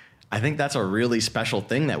I think that's a really special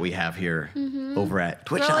thing that we have here over at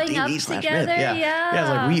twitch.tv/myth. Yeah. It's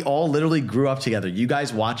like we all literally grew up together. You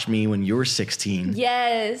guys watched me when you were 16.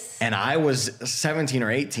 Yes. And I was 17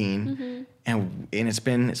 or 18. And it's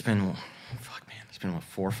been what,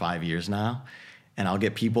 4 or 5 years now. And I'll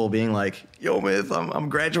get people being like, yo, Myth, I'm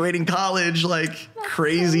graduating college. Like, that's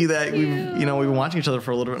crazy so that we've been watching each other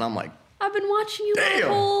for a little bit. And I'm like, I've been watching you my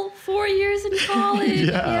whole 4 years in college.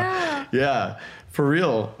 Yeah, for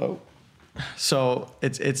real. Oh. So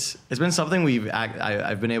it's been something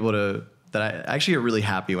I've been able to, that I actually get really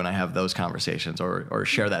happy when I have those conversations or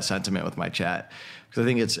share that sentiment with my chat, because I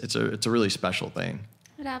think it's a really special thing.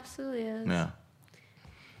 It absolutely is. Yeah.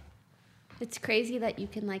 It's crazy that you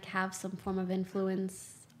can like have some form of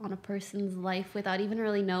influence on a person's life without even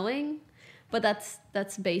really knowing. But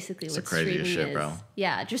that's basically what streaming shit, is. bro.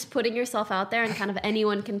 Yeah, just putting yourself out there and kind of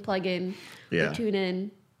anyone can plug in or tune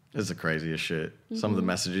in. It's the craziest shit. Some of the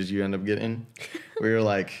messages you end up getting where you're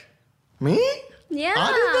like, me? Yeah.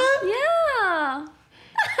 I did that? Yeah.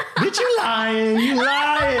 Bitch, you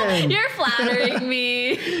lying. You're flattering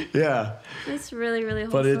me. Yeah. It's really, really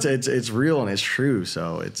wholesome. But it's real and it's true.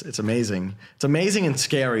 So it's amazing. It's amazing and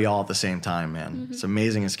scary all at the same time, man. It's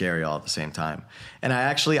amazing and scary all at the same time. And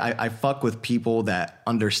I fuck with people that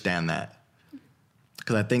understand that.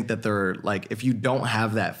 Because I think that they're like, if you don't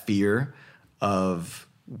have that fear of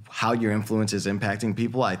how your influence is impacting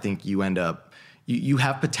people, I think you end up, you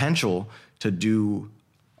have potential to do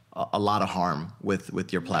a lot of harm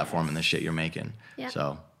with your platform and the shit you're making. Yeah.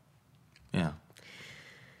 So, yeah.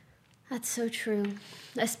 That's so true.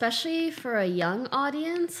 Especially for a young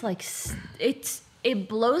audience, like it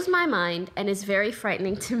blows my mind and is very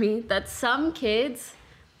frightening to me that some kids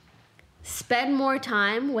spend more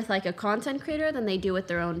time with like a content creator than they do with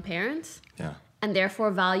their own parents. Yeah. And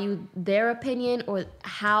therefore value their opinion or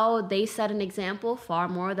how they set an example far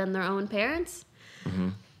more than their own parents.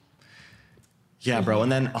 Yeah, bro.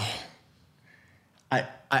 And then,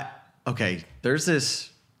 okay, there's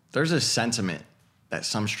this sentiment that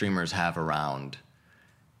some streamers have around,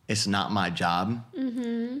 it's not my job.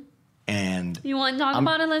 And you want to talk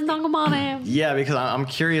about it? Let's talk about it. Yeah, because I'm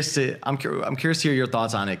curious to hear your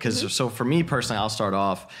thoughts on it. Because so for me personally, I'll start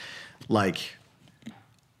off like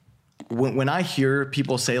when I hear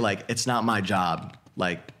people say like it's not my job,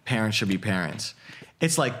 like parents should be parents.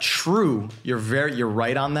 It's like true, you're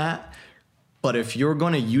right on that. But if you're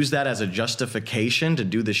going to use that as a justification to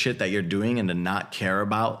do the shit that you're doing and to not care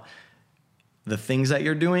about the things that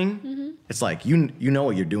you're doing, it's like, you know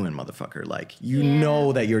what you're doing, motherfucker. Like, you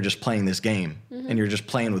know that you're just playing this game and you're just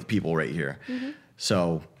playing with people right here.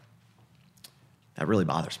 So that really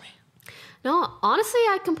bothers me. No, honestly,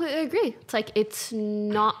 I completely agree. It's like,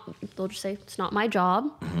 they'll just say, it's not my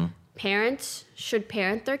job. Parents should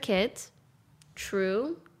parent their kids.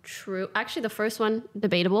 True. Actually, the first one,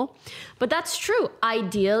 debatable. But that's true.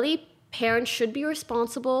 Ideally, parents should be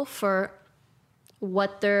responsible for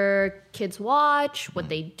what their kids watch, what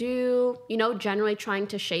they do, you know, generally trying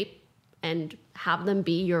to shape and have them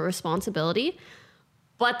be your responsibility.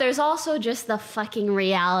 But there's also just the fucking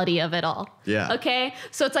reality of it all. Yeah. Okay?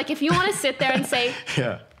 So it's like, if you want to sit there and say,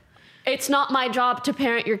 Yeah. it's not my job to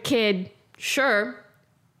parent your kid, sure.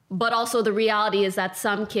 But also the reality is that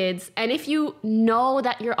some kids, and if you know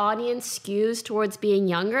that your audience skews towards being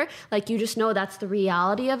younger, like you just know that's the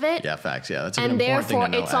reality of it. Yeah, facts. Yeah, that's an And important therefore,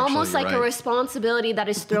 thing to know, it's almost actually. like You're a right. responsibility that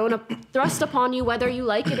is thrust upon you, whether you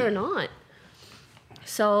like it or not.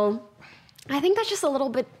 So I think that's just a little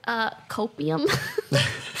bit copium.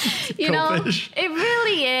 You know, Copish. it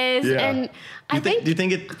really is. Yeah. And I think Do you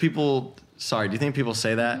think people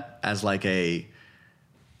say that as like to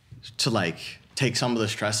take some of the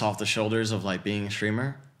stress off the shoulders of like being a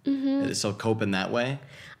streamer? Mm-hmm. So cope in that way?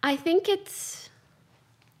 I think it's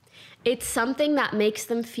something that makes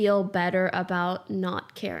them feel better about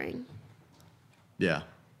not caring. Yeah.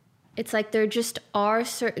 It's like there just are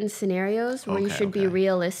certain scenarios where you Okay, should be okay.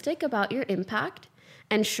 realistic about your impact.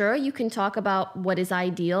 And sure, you can talk about what is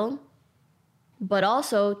ideal, but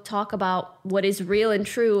also talk about what is real and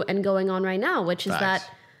true and going on right now, which is Facts. that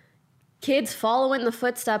kids follow in the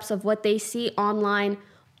footsteps of what they see online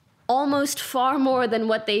almost far more than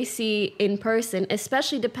what they see in person,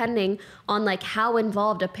 especially depending on like how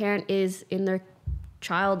involved a parent is in their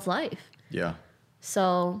child's life. Yeah.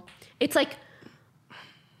 So it's like,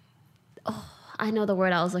 I know the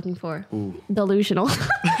word I was looking for. Ooh. Delusional.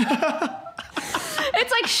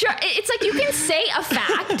 It's like, sure, it's like you can say a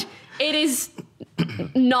fact. It is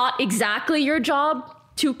not exactly your job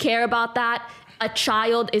to care about that. A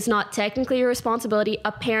child is not technically your responsibility.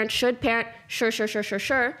 A parent should parent. Sure.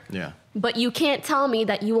 Yeah. But you can't tell me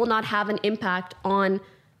that you will not have an impact on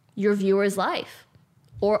your viewer's life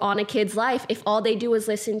or on a kid's life if all they do is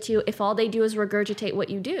listen to you, if all they do is regurgitate what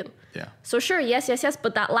you do. Yeah. So sure, yes,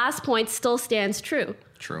 but that last point still stands true.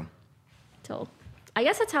 True. So I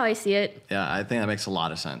guess that's how I see it. Yeah, I think that makes a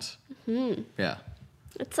lot of sense. Mm-hmm. Yeah.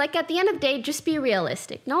 It's like at the end of the day, just be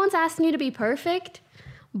realistic. No one's asking you to be perfect,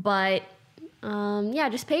 but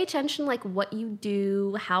just pay attention like what you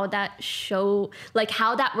do, how that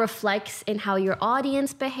reflects in how your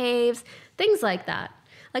audience behaves, things like that.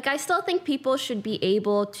 Like I still think people should be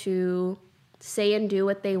able to say and do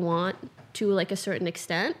what they want to like a certain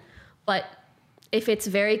extent, but if it's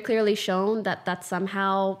very clearly shown that that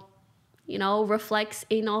somehow, you know, reflects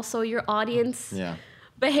in also your audience Yeah.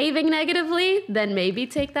 behaving negatively, then maybe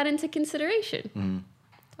take that into consideration. Mm-hmm.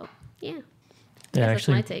 So, yeah. Yeah, That's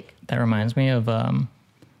actually, my take. that reminds me of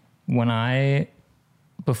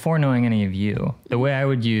before knowing any of you, the way I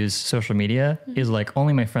would use social media is like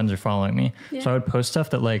only my friends are following me. Yeah. So I would post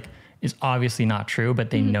stuff that like is obviously not true, but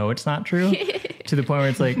they know it's not true to the point where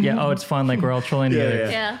it's like, yeah, oh, it's fun. Like we're all trolling Yeah,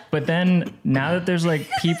 together. Yeah. But then now that there's like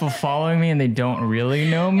people following me and they don't really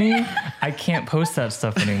know me, I can't post that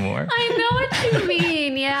stuff anymore. I know what you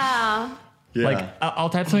mean. Yeah. Yeah. Like I'll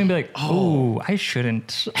type something and be like, oh, I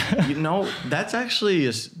shouldn't. You know, that's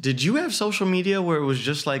actually did you have social media where it was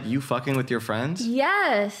just like you fucking with your friends?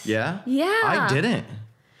 Yes. Yeah? Yeah. I didn't.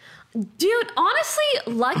 Dude, honestly,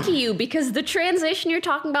 lucky you, because the transition you're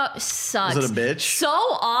talking about sucks. Was it a bitch? So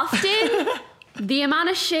often, the amount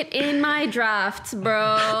of shit in my drafts,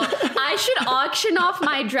 bro. I should auction off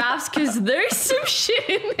my drafts because there's some shit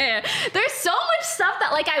in there. There's so much stuff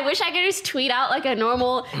that, like, I wish I could just tweet out like a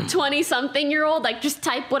normal 20-something-year-old, like, just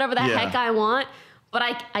type whatever the Yeah. heck I want. But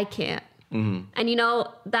I can't. Mm-hmm. And, you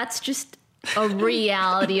know, that's just a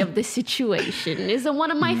reality of the situation. Is it one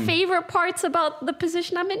of my favorite parts about the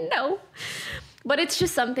position I'm in? No. But it's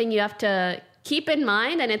just something you have to keep in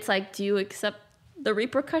mind. And it's like, do you accept the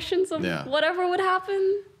repercussions of Yeah. whatever would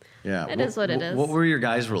happen? Yeah. It is what it is. What were your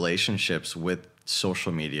guys' relationships with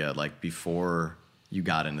social media like before you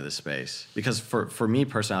got into the space? Because for me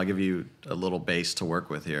personally, I'll give you a little base to work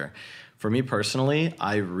with here. For me personally,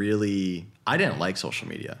 I didn't like social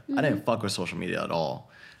media. I didn't fuck with social media at all.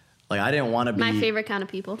 Like I didn't want to be My favorite kind of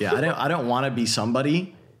people. Yeah, I don't want to be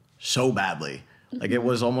somebody so badly. Like it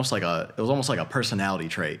was almost like a personality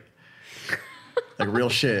trait. Like real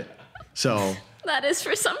shit. So That is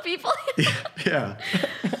for some people. yeah.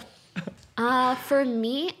 For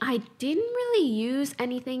me, I didn't really use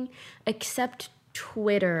anything except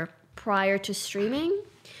Twitter prior to streaming.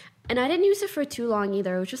 And I didn't use it for too long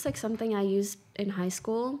either. It was just like something I used in high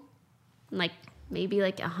school. Like maybe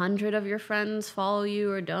like 100 of your friends follow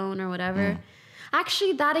you or don't or whatever.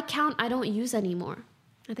 Actually, that account I don't use anymore.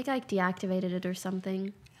 I think I like deactivated it or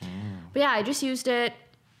something. But yeah, I just used it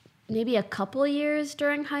maybe a couple years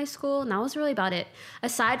during high school, and that was really about it.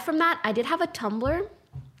 Aside from that, I did have a Tumblr.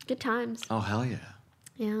 Good times. Oh, hell yeah.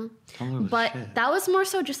 Yeah. Tumblr was But shit. that was more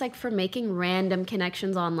so just like for making random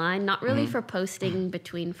connections online, not really for posting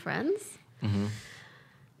between friends.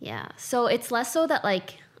 Yeah. So it's less so that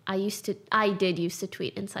like I did used to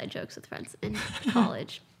tweet inside jokes with friends in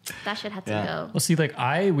college. That shit had to go. Well, see, like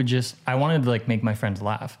I wanted to like make my friends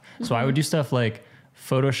laugh. So I would do stuff like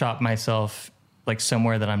Photoshop myself like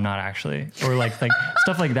somewhere that I'm not actually, or like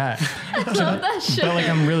stuff like that. Love that shit. But like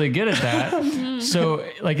I'm really good at that. So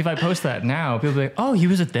like if I post that now, people be like, "Oh, he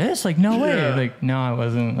was at this?" Like, no way. Yeah. Like, no, I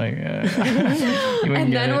wasn't. Like,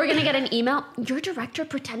 And then we're gonna get an email. Your director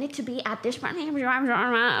pretended to be at this. We're gonna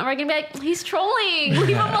be like, he's trolling.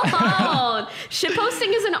 Leave him alone. Shit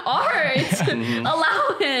posting is an art.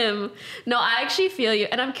 Allow him. No, I actually feel you,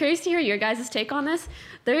 and I'm curious to hear your guys' take on this.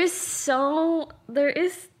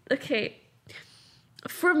 Okay.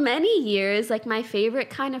 For many years, like my favorite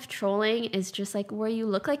kind of trolling is just like where you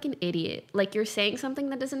look like an idiot. Like you're saying something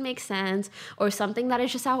that doesn't make sense or something that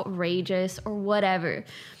is just outrageous or whatever.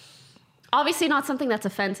 Obviously not something that's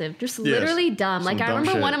offensive, just literally dumb. Like I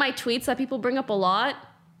remember one of my tweets that people bring up a lot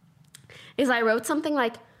is I wrote something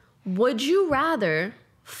like, would you rather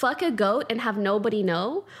fuck a goat and have nobody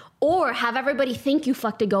know or have everybody think you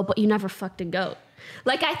fucked a goat but you never fucked a goat?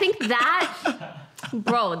 Like I think that...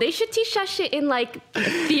 Bro, they should teach that shit in like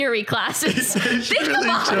theory classes. Think really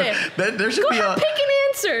about it. There should Go be ahead, pick an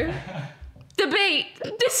answer. Debate.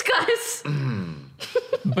 Discuss.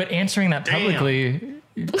 But answering that publicly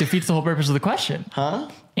defeats the whole purpose of the question. Huh?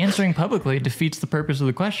 Answering publicly defeats the purpose of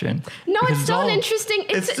the question. No, Because it's still all- an interesting.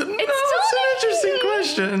 It's still an interesting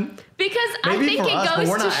question. because Maybe I think for it us, goes but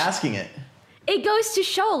we're to not asking it. it goes to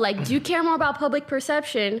show like, do you care more about public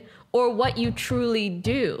perception or what you truly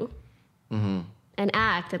do and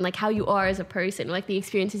act and like how you are as a person, like the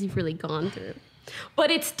experiences you've really gone through.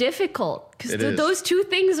 But it's difficult because It is. those two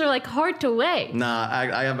things are like hard to weigh. Nah,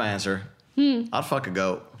 I have my answer. I'd fuck a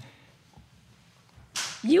goat.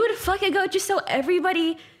 You would fuck a goat just so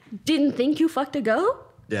everybody didn't think you fucked a goat?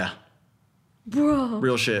 Yeah. Bro.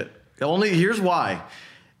 Real shit. Here's why.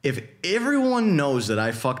 If everyone knows that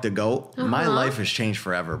I fucked a goat, my life has changed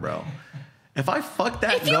forever, bro. If I fuck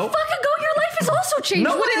that If you goat, fuck a goat, your life is also changed.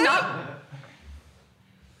 No, would it it ain't. not?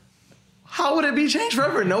 how would it be changed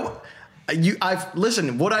forever? No.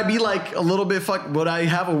 Listen, would I be like a little bit would I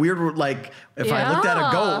have a weird, like, if I looked at a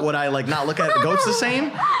goat, would I like not look at goats the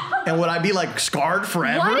same? And would I be like scarred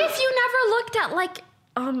forever? What if you never looked at like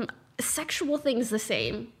sexual things the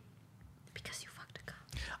same? Because you fucked a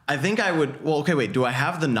goat. I think I would, well, okay, wait, do I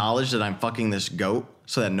have the knowledge that I'm fucking this goat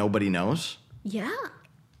so that nobody knows? Yeah.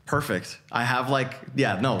 Perfect. I have like,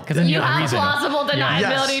 yeah, no. Because then You you have a have reason. plausible deniability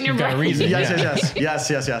Yes. in your You've got a brain. reason.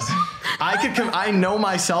 Yes. I know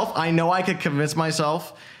myself. I know I could convince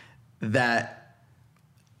myself that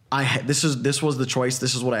this was the choice.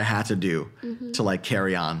 This is what I had to do to like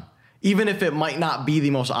carry on. Even if it might not be the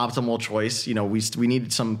most optimal choice, you know, we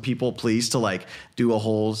need some people, please, to like do a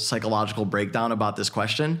whole psychological breakdown about this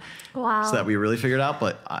question. Wow. So that we really figured out.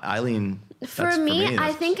 But Eileen, For me, I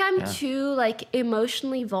that's- think I'm yeah. too like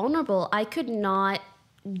emotionally vulnerable. I could not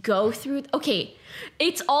go through. Okay,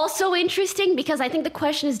 it's also interesting because I think the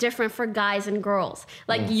question is different for guys and girls.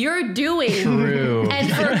 Like you're doing, True.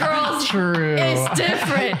 and for girls, True. it's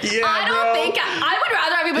different. Yeah, I don't bro. think I would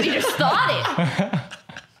rather everybody just thought it.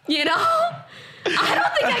 You know, I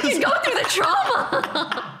don't think I can go through the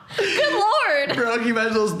trauma. Good Lord. Bro, can you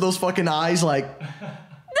imagine those fucking eyes like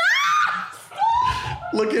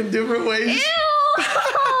looking different ways? Ew!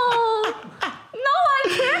 No, I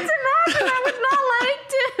can't imagine. I would not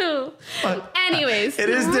like to. Anyways, It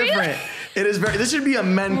is really- different. It is very. This should be a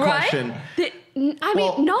men right? question. I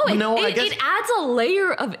mean, Well, I guess- it adds a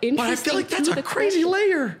layer of interest. But I feel like that's a crazy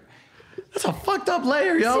layer. That's a fucked up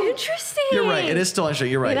layer, yo. It's interesting. You're right. It is still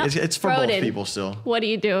interesting. You're right. You know, It's for both Broden, people still. What are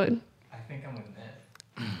you doing? I think I'm with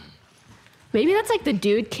Ned. Maybe that's like the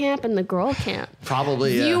dude camp and the girl camp.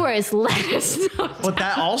 Probably, yeah. Viewers, let us know. But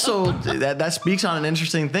that also that speaks on an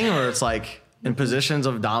interesting thing where it's like in positions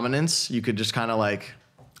of dominance, you could just kind of like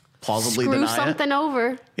plausibly Screw deny something it.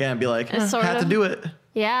 over. Yeah, and be like, sort had to of- do it.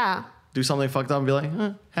 Yeah. Do something fucked up and be like,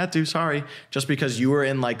 had to, sorry. Just because you were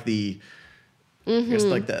in like the, I guess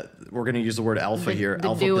like that, we're going to use the word alpha here. the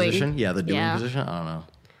Alpha doing. position. Yeah, the doing Yeah. position. I don't know.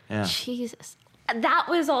 Yeah. Jesus. That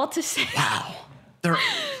was all to say. Wow.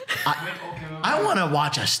 I want to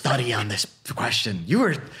watch a study on this question.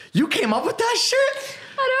 You came up with that shit?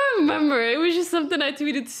 I don't remember. It was just something I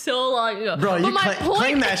tweeted so long ago. Bro, But you my point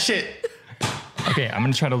claim that shit. Okay, I'm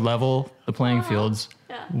gonna try to level the playing fields.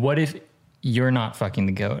 Yeah. What if you're not fucking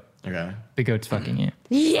the goat Okay. The goat's fucking you.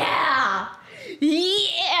 Yeah.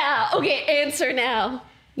 Yeah. Okay, answer now.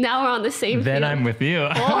 Now we're on the same Then field. I'm with you.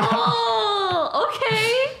 Oh,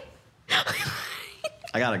 okay.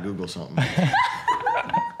 I gotta Google something. What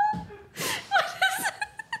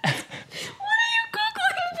are you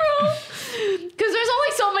Googling, bro? Because there's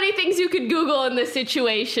only so many things you could Google in this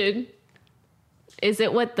situation. Is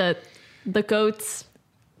it what the goats?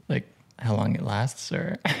 Like how long it lasts,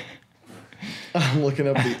 or I'm looking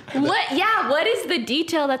up the. What? Yeah. What is the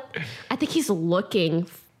detail that? I think he's looking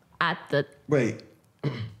at the. Wait.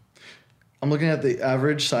 I'm looking at the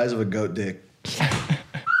average size of a goat dick.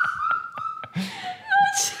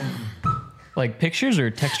 like pictures or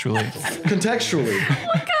textually? Contextually. What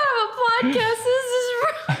kind of a podcast is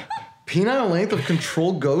this? Penile length of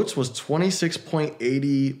controlled goats was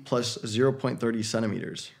 26.80 plus 0.30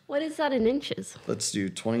 centimeters. What is that in inches? Let's do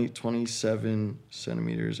 27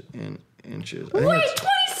 centimeters in inches. I Wait, think that's-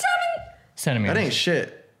 27? Centimeters. that ain't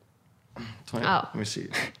shit. 20, Oh. Let me see.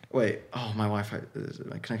 Wait. Oh, my Wi-Fi.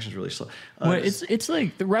 My connection's really slow. What, it's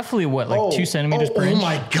like roughly what, like 2 centimeters per oh inch? Oh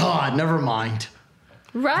my God. Never mind.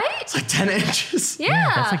 Right? It's like 10 inches.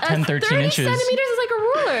 Yeah. that's like 10, 13 30 inches. centimeters is like a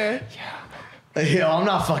ruler. Yeah, I'm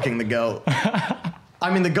not fucking the goat. I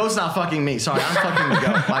mean, the goat's not fucking me. Sorry, I'm fucking the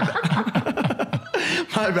goat. My bad.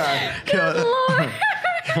 My bad. Lord.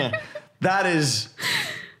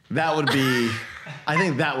 That would be, I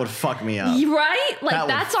think that would fuck me up. Right? Like That would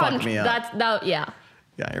that's fuck on me up. yeah.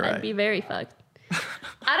 Yeah, you're I'd right. be very fucked.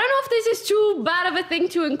 I don't know if this is too bad of a thing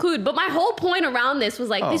to include, but my whole point around this was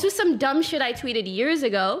like, this was some dumb shit I tweeted years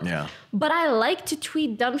ago. Yeah. But I like to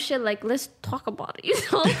tweet dumb shit like, let's talk about it, you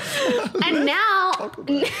know? And now,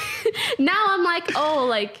 now I'm like, oh,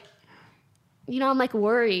 like, you know, I'm like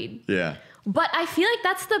worried. Yeah. But I feel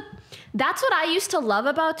like that's what I used to love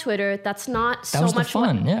about Twitter. That's not so was the much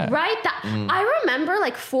fun, yeah. Right? I remember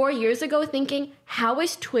like 4 years ago thinking, how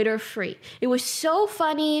is Twitter free? It was so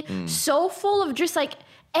funny, so full of just like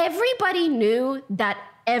everybody knew that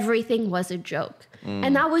everything was a joke.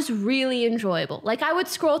 And that was really enjoyable. Like I would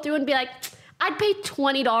scroll through and be like, I'd pay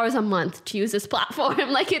 $20 a month to use this platform.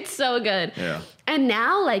 Like it's so good. Yeah. And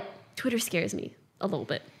now like Twitter scares me a little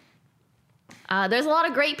bit. There's a lot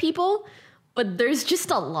of great people, but there's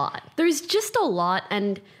just a lot.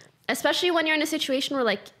 And especially when you're in a situation where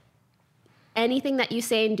like anything that you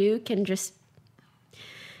say and do can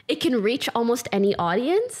reach almost any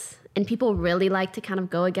audience, and people really like to kind of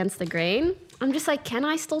go against the grain. I'm just like, can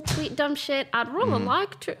I still tweet dumb shit? I'd really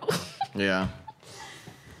like to. Yeah.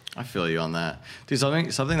 I feel you on that. Dude,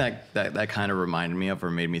 something that kind of reminded me of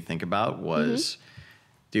or made me think about was,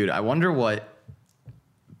 dude, I wonder what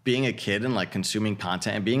being a kid and like consuming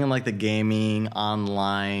content and being in like the gaming,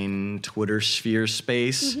 online, Twitter sphere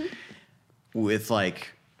space with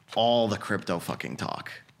like all the crypto fucking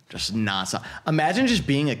talk. Just nonstop. Imagine just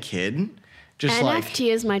being a kid, just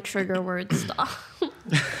NFT is my trigger word. Stop.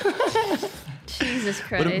 Jesus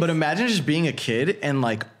Christ. But imagine just being a kid and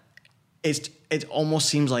like it almost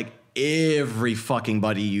seems like every fucking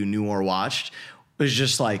buddy you knew or watched was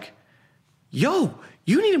just like, yo,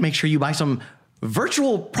 you need to make sure you buy some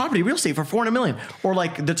virtual property real estate for $400 million, or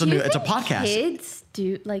like it's a podcast. Kids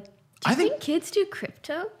do like. Do you think kids do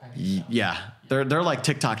crypto? Yeah, they're like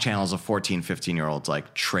TikTok channels of 14, 15-year-olds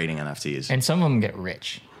like trading NFTs, And some of them get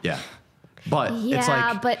rich. yeah, but Yeah, it's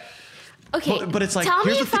like, but okay. but it's like, tell me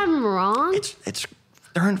here's the if thing. I'm wrong.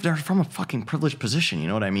 They're from a fucking privileged position. You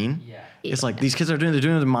know what I mean? Yeah. It's like these kids are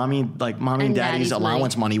doing the mommy and And daddy's daddy's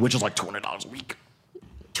allowance money, which is like $200 a week.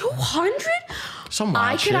 200? Some wild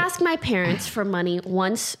I could shit. ask my parents for money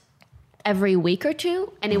once every week or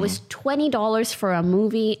two, and it was $20 for a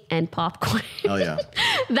movie and popcorn. Oh yeah.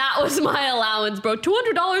 That was my allowance, bro.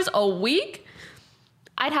 $200 a week?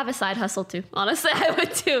 I'd have a side hustle too. Honestly, I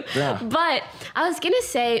would too. Yeah. But I was going to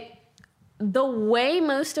say, the way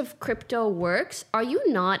most of crypto works, are you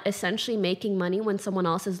not essentially making money when someone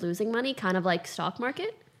else is losing money, kind of like stock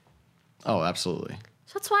market? Oh, absolutely.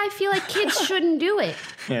 So that's why I feel like kids shouldn't do it.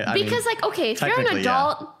 Yeah, I mean, because like, okay, if you're an technically,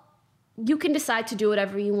 yeah. adult, you can decide to do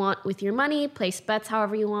whatever you want with your money, place bets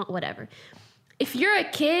however you want, whatever. If you're a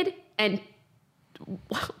kid and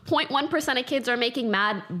 0.1% of kids are making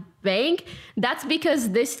mad bank, that's because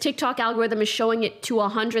this TikTok algorithm is showing it to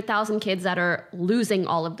 100,000 kids that are losing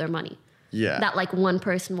all of their money. Yeah. That like one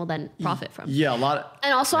person will then profit from. Yeah, a lot of,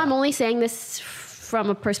 And also I'm only saying this from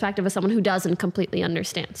a perspective of someone who doesn't completely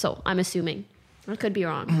understand. So I'm assuming. I could be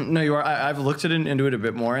wrong. no, you are. I've looked into it a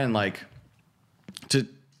bit more, and like to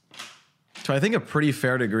I think a pretty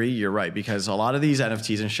fair degree, you're right, because a lot of these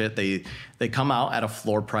NFTs and shit, they come out at a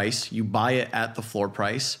floor price. You buy it at the floor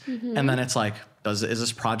price, and then it's like, is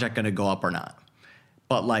this project going to go up or not?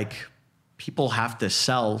 but like people have to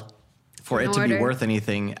sell for it to be worth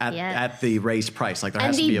anything at the raised price. Like there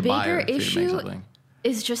has to be a buyer and the bigger to make issue something.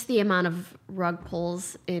 is just the amount of rug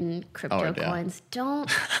pulls in crypto coins. Don't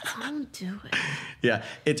do it. Yeah,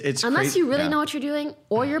 it's unless you really know what you're doing,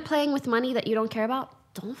 or you're playing with money that you don't care about.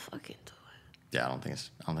 Don't fucking do it. Yeah, I don't think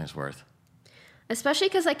it's worth. Especially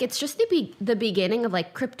because like it's just the beginning of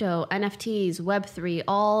like crypto, NFTs, Web3,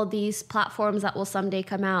 all these platforms that will someday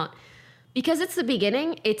come out. Because it's the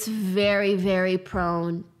beginning, it's very, very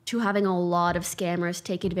prone to having a lot of scammers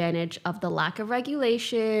take advantage of the lack of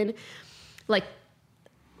regulation. Like,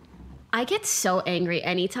 I get so angry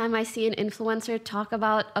anytime I see an influencer talk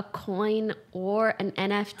about a coin or an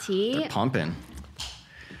NFT. They're pumping.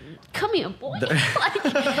 Come here, boy. Like,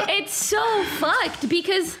 it's so fucked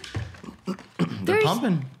because they're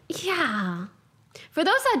pumping. Yeah. For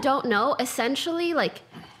those that don't know, essentially, like,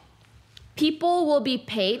 people will be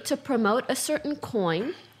paid to promote a certain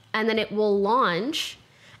coin, and then it will launch,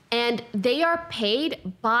 and they are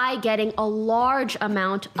paid by getting a large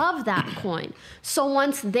amount of that coin. So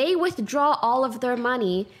once they withdraw all of their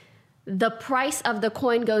money, the price of the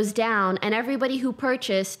coin goes down, and everybody who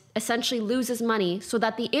purchased essentially loses money so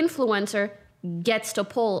that the influencer gets to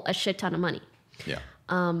pull a shit ton of money. Yeah.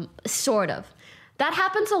 Sort of. That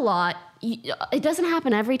happens a lot. It doesn't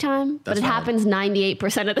happen every time, but it happens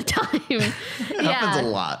 98% of the time. Happens a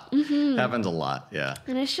lot. Mm-hmm. Happens a lot, yeah.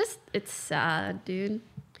 And it's sad, dude.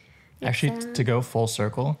 Actually, to go full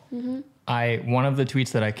circle, one of the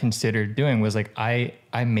tweets that I considered doing was like, I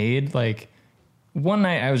made like, one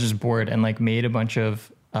night I was just bored and like made a bunch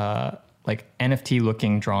of like NFT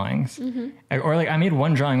looking drawings. Or like I made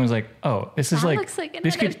one drawing and was like, oh, this is looks like an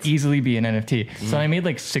this NFT. could easily be an NFT. So I made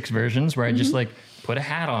like 6 versions where I just like put a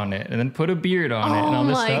hat on it and then put a beard on it and all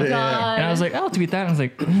this stuff. Oh my God. And I was like, I'll tweet that. And I was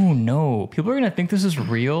like, oh no, people are going to think this is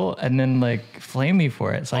real and then like flame me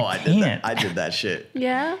for it. So I can't. I did that shit.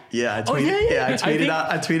 Yeah? Yeah, I tweeted,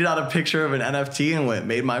 I tweeted out a picture of an NFT and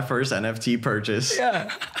made my first NFT purchase.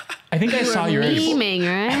 Yeah. I think I saw yours. Memeing,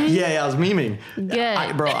 right? Yeah, I was memeing. Good.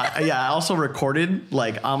 I also recorded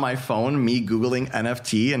like on my phone me Googling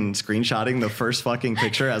NFT and screenshotting the first fucking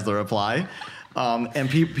picture as the reply. And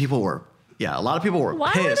people were, a lot of people were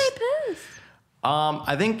Why pissed. were they pissed?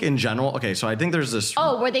 I think in general, okay, so I think there's this.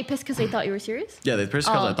 Oh, were they pissed because they thought you were serious? Yeah, they pissed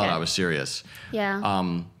because I thought I was serious.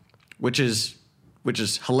 Yeah. Which is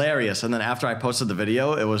hilarious. And then after I posted the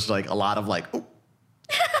video, it was like a lot of like, ooh.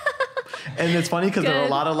 And it's funny because there are a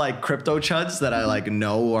lot of like crypto chuds that I like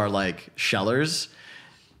know are like shellers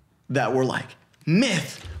that were like,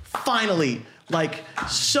 myth, finally, like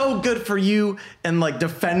so good for you, and like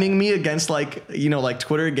defending me against like, like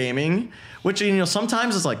Twitter gaming, which,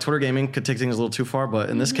 sometimes it's like Twitter gaming could take things a little too far. But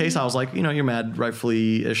in this case, I was like, you're mad,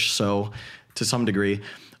 rightfully-ish, so to some degree.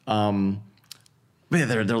 But yeah,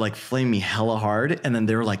 they're like flaming me hella hard, and then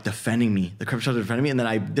they were like defending me. The crypto defending me, and then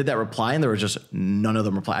I did that reply, and there was just none of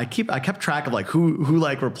them reply. I kept track of like who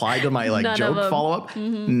like replied to my like joke follow up.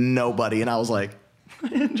 Nobody, and I was like,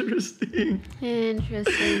 interesting. Yeah.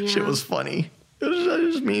 Shit was funny. It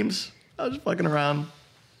was just memes. I was just fucking around.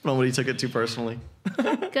 Nobody took it too personally.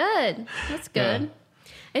 Good. That's good. Yeah.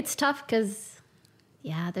 It's tough because,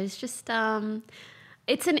 there's just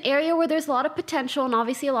it's an area where there's a lot of potential, and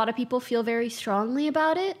obviously a lot of people feel very strongly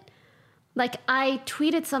about it. Like, I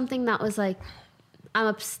tweeted something that was like,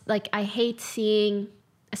 I hate seeing,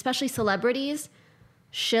 especially celebrities,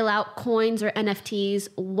 shill out coins or NFTs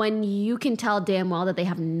when you can tell damn well that they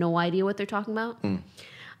have no idea what they're talking about.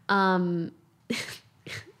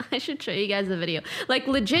 I should show you guys the video. Like,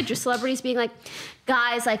 legit, just celebrities being like,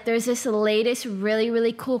 guys, like, there's this latest really,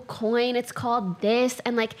 really cool coin. It's called this.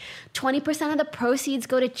 And, like, 20% of the proceeds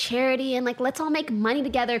go to charity. And, like, let's all make money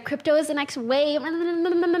together. Crypto is the next wave. I'm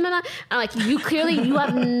like, you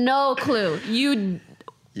have no clue.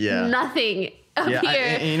 Nothing up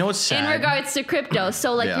here. And you know what's sad? In regards to crypto.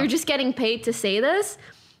 So, like, you're just getting paid to say this.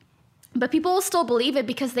 But people will still believe it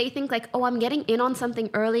because they think like, oh, I'm getting in on something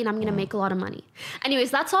early and I'm going to make a lot of money.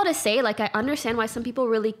 Anyways, that's all to say. Like, I understand why some people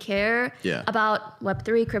really care about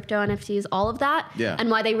Web3, crypto, NFTs, all of that,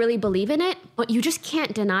 and why they really believe in it. But you just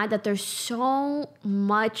can't deny that there's so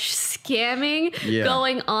much scamming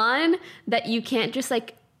going on that you can't just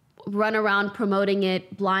like run around promoting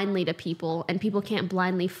it blindly to people, and people can't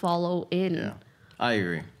blindly follow in. Yeah. I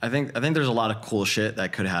agree. I think there's a lot of cool shit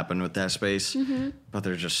that could happen with that space, but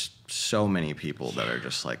there's just so many people that are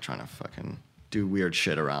just like trying to fucking do weird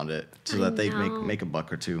shit around it so that they make a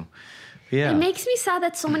buck or two. Yeah. It makes me sad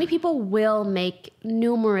that so many people will make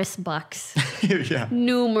numerous bucks.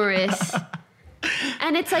 Numerous.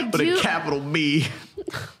 And it's like, but a capital B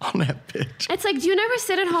on that bitch. It's like, do you never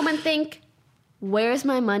sit at home and think, where's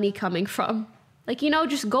my money coming from? Like, you know,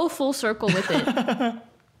 just go full circle with it.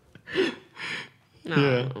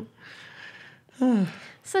 No.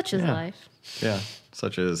 Such is life. Yeah,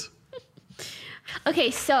 such is.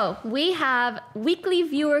 Okay, so we have weekly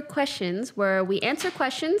viewer questions where we answer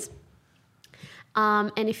questions.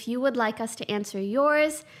 And if you would like us to answer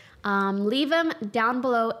yours, leave them down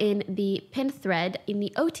below in the pinned thread in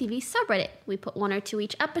the OTV subreddit. We put 1 or 2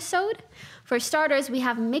 each episode. For starters, we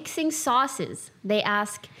have mixing sauces. They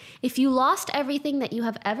ask, if you lost everything that you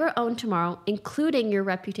have ever owned tomorrow, including your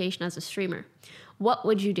reputation as a streamer, what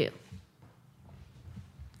would you do?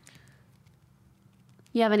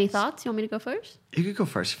 You have any thoughts? You want me to go first? You could go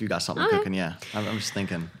first if you got something cooking. Yeah, I'm just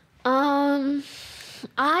thinking.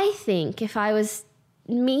 I think if I was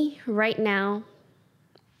me right now,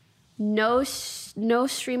 no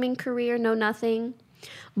streaming career, no nothing,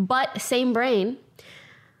 but same brain,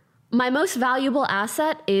 my most valuable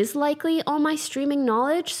asset is likely all my streaming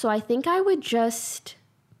knowledge. So I think I would just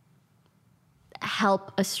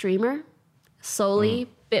help a streamer slowly,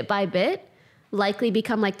 bit by bit, likely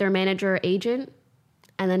become like their manager or agent,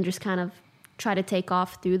 and then just kind of try to take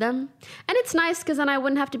off through them. And it's nice because then I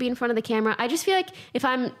wouldn't have to be in front of the camera. I just feel like if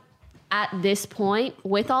I'm at this point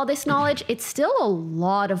with all this knowledge, it's still a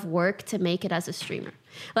lot of work to make it as a streamer.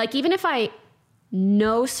 Like, even if I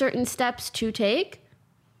know certain steps to take,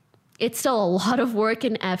 it's still a lot of work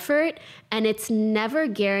and effort, and it's never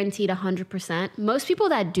guaranteed 100%. Most people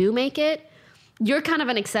that do make it, you're kind of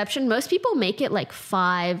an exception. Most people make it like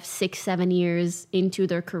 5, 6, 7 years into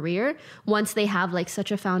their career once they have like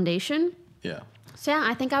such a foundation. Yeah. So yeah,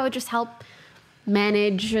 I think I would just help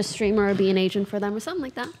manage a streamer or be an agent for them or something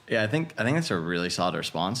like that. Yeah, I think that's a really solid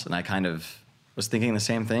response, and I kind of was thinking the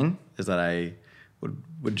same thing. Is that I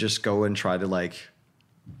would just go and try to like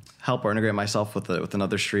help or integrate myself with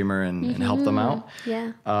another streamer and help them out.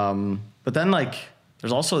 Yeah. But then like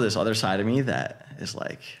there's also this other side of me that is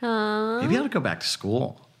like maybe I would go back to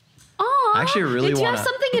school. Oh, I actually really did you wanna, have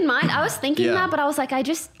something in mind? I was thinking Yeah. that, but I was like, I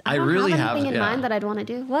don't really have anything in yeah. mind that I'd want to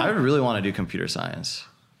do. What? I would really want to do computer science.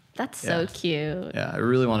 That's so cute. Yeah, I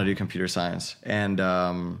really want to do computer science, and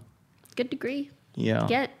Good degree. yeah,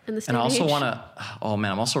 Get in this and I day and also age. want to. Oh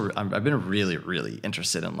man, I've been really, really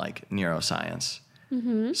interested in like neuroscience.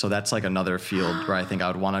 So that's like another field where I think I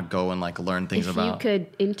would want to go and like learn things If about. you could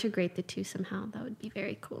integrate the two somehow, that would be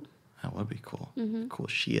very cool. That would be cool. Cool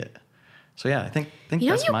shit. So yeah, I think You know,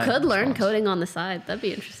 that's you my could learn response. coding on the side. That'd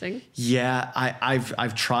be interesting. Yeah,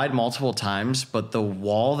 I've tried multiple times, but the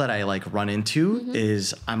wall that I like run into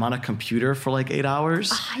is I'm on a computer for like 8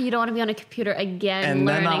 hours. You don't want to be on a computer again. And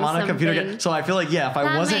then I'm on a computer something. again. So I feel like, yeah, if I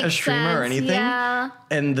That wasn't a makes streamer or sense, anything, yeah.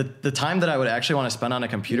 and the time that I would actually want to spend on a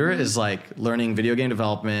computer is like learning video game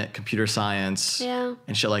development, computer science, Yeah.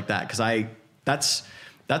 and shit like that. Because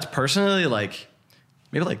that's personally like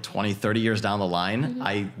maybe like 20, 30 years down the line,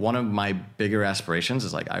 one of my bigger aspirations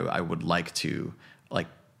is like I would like to like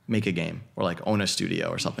make a game or like own a studio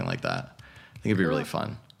or something like that. I think it'd be really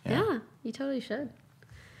fun. Yeah, you totally should.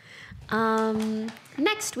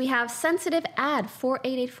 Next, we have sensitive ad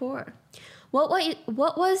 4884. What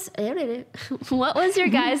was your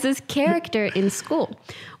guys' character in school?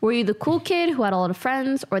 Were you the cool kid who had a lot of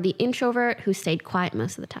friends, or the introvert who stayed quiet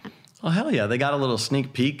most of the time? Oh hell yeah! They got a little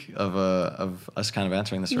sneak peek of us kind of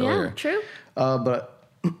answering this earlier. Yeah, true. But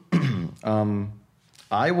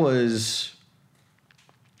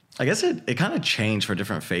I guess it kind of changed for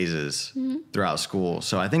different phases throughout school.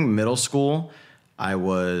 So I think middle school, I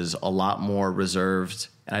was a lot more reserved,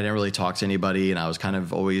 and I didn't really talk to anybody, and I was kind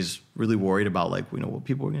of always really worried about like, what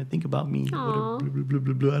people were going to think about me. What blah, blah,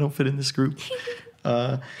 blah, blah, I don't fit in this group.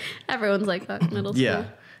 Everyone's like that, middle school. Yeah.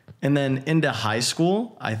 And then into high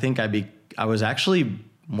school, I think I was actually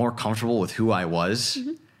more comfortable with who I was.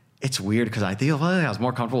 It's weird because I think I was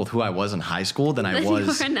more comfortable with who I was in high school than I Than you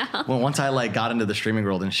was are now. once I like got into the streaming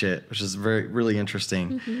world and shit, which is really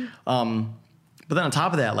interesting. But then on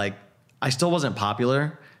top of that, like I still wasn't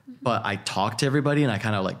popular, but I talked to everybody and I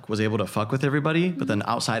kind of like was able to fuck with everybody. But then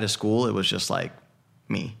outside of school, it was just like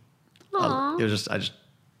me. Aw. It was just I just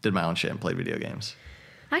did my own shit and played video games.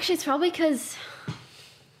 Actually, it's probably because,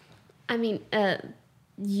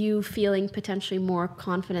 you feeling potentially more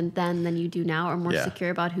confident then than you do now, or more Yeah.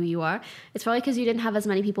 secure about who you are. It's probably because you didn't have as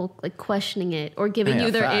many people like questioning it or giving Yeah,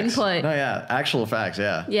 you their facts. input. No, yeah, actual facts,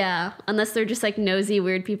 yeah. Yeah, unless they're just like nosy,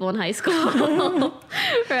 weird people in high school,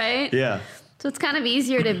 right? Yeah. So it's kind of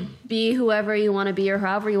easier to be whoever you want to be or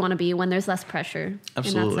however you want to be when there's less pressure.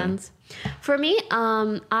 Absolutely. In that sense. For me,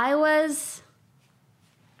 I was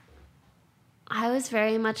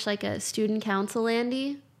very much like a student council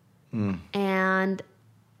Andy, and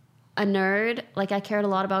a nerd. Like I cared a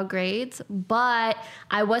lot about grades, but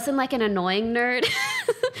I wasn't like an annoying nerd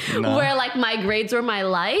No. where like my grades were my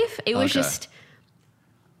life. It was Okay. just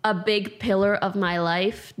a big pillar of my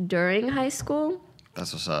life during high school.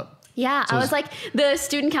 That's what's up. Yeah, So I it's- was like the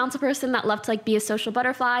student council person that loved to like be a social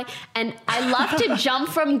butterfly, and I loved to jump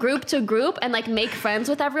from group to group and like make friends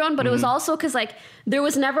with everyone. But it was also because like there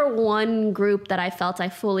was never one group that I felt I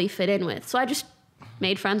fully fit in with, so I just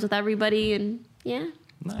made friends with everybody, and yeah.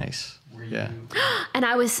 Nice. Yeah. And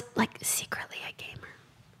I was like secretly a gamer.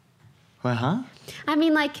 What, huh? I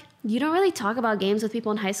mean, like you don't really talk about games with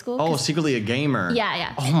people in high school. Oh, 'cause secretly a gamer.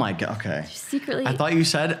 Yeah. Oh my god. Okay. secretly. I thought you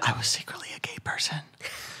said I was secretly a gay person,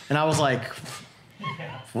 and I was like,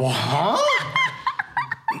 what?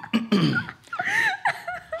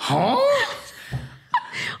 Huh?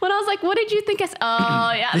 When I was like, what did you think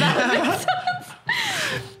oh, yeah, that makes sense.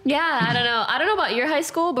 Yeah, I don't know. I don't know about your high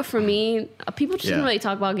school, but for me, people just didn't Yeah. really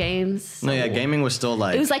talk about games. No, yeah, gaming was still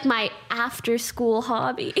like. It was like my after school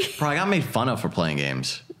hobby. Bro, I got made fun of for playing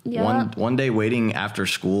games. Yeah. One day waiting after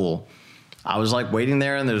school, I was like waiting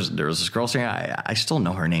there, and there was this girl sitting. I still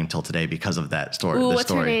know her name till today because of that story. Ooh, this what's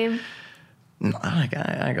story. her name? No, I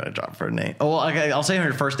gotta drop her name. Oh, well, okay, I'll say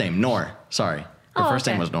her first name, Nor. Sorry, her first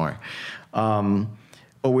okay. name was Nor.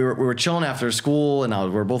 But we were chilling after school, and we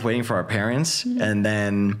were both waiting for our parents, and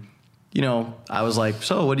then, I was like,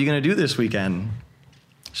 "So, what are you gonna do this weekend?"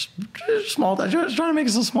 Small talk, just trying to make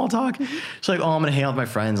some small talk. She's like, "Oh, I'm gonna hang out with my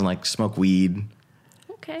friends and like smoke weed."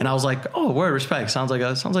 Okay. And I was like, "Oh, word, respect. Sounds like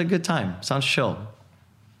a good time. Sounds chill.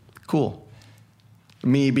 Cool."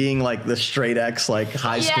 Me being like the straight X, like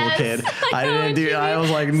high school Yes, kid, I know what you mean. I was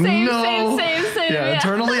like, Same, no. same, Yeah, yeah.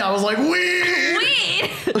 internally, I was like, weed. Weed.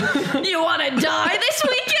 You want to die this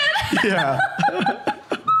weekend? Yeah.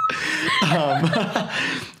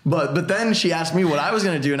 But then she asked me what I was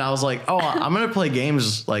gonna do, and I was like, oh, I'm gonna play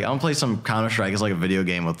games. Like I'm gonna play some Counter-Strike. It's like a video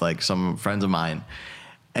game with like some friends of mine.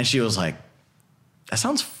 And she was like, that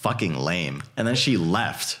sounds fucking lame. And then she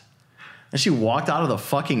left. And she walked out of the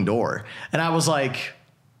fucking door. And I was like,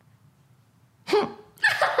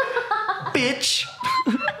 bitch.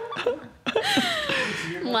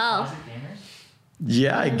 Well,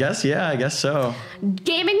 Yeah, I guess so.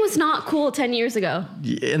 gaming was not cool 10 years ago.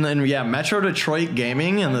 And then Metro Detroit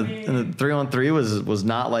gaming and the 3-on-3 was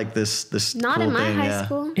not like this Not cool in my thing, high yeah.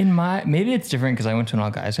 school. Maybe it's different because I went to an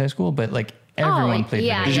all guys high school, but like everyone played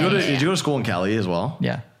yeah, video games. Did you go to school in Cali as well?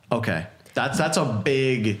 Yeah. Okay. That's a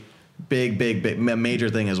big major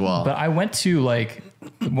thing as well. But I went to like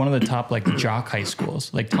one of the top like jock high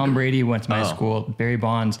schools. Like Tom Brady went to my school, Barry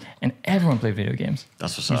Bonds, and everyone played video games.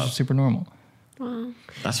 That's what's It was up. super normal.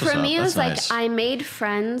 That's what's For up. me, it That's was nice. like I made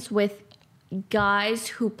friends with guys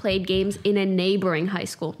who played games in a neighboring high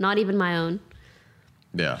school, not even my own.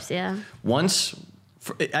 Yeah. So, yeah.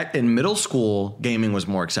 In middle school, gaming was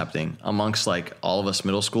more accepting amongst like all of us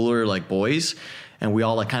middle schooler like boys, and we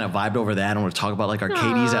all like kind of vibed over that and would talk about like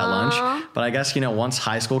Arcadies at lunch. But I guess once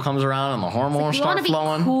high school comes around and the hormones You want start to be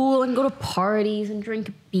flowing, cool and go to parties and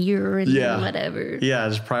drink beer and whatever. yeah,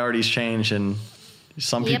 just priorities change, and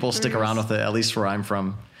some people stick around with it. At least where I'm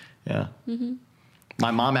from, yeah. Mm-hmm. My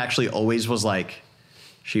mom actually always was like.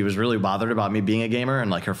 She was really bothered about me being a gamer,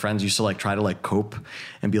 and like her friends used to like try to like cope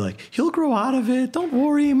and be like, he'll grow out of it. Don't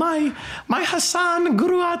worry. My Hassan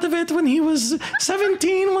grew out of it when he was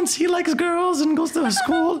 17 once he likes girls and goes to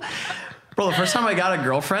school. Bro, the first time I got a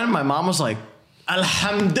girlfriend, my mom was like,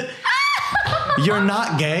 Alhamdulillah, you're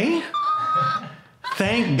not gay?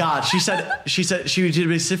 Thank God. She said she did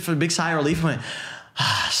a big sigh of relief and went,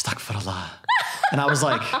 astaghfirullah. And I was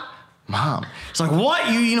like, Mom, it's like,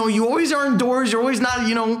 what? You always are indoors. You're always not,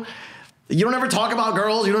 you don't ever talk about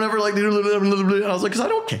girls. You don't ever like, and I was like, because I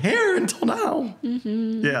don't care until now.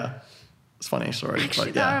 Mm-hmm. Yeah. It's a funny story. Actually,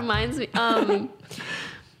 but, that yeah. reminds me.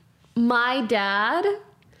 My dad,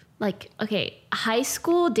 like, okay, high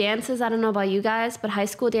school dances, I don't know about you guys, but high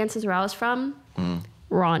school dances where I was from,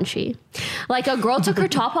 raunchy. Like a girl took her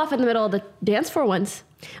top off in the middle of the dance floor once.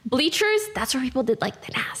 Bleachers, that's where people did like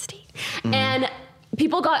the nasty. And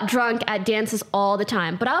people got drunk at dances all the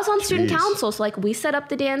time. But I was on student Jeez. council, so like we set up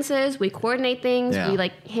the dances, we coordinate things, Yeah. we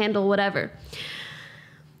like handle whatever.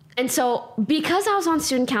 And so because I was on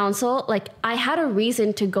student council, like I had a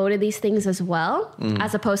reason to go to these things as well,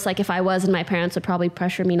 as opposed to like if I was and my parents would probably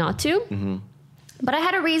pressure me not to. But I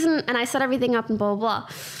had a reason and I set everything up and blah, blah, blah.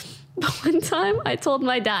 But one time I told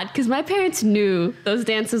my dad, because my parents knew those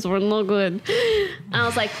dances were no good. And I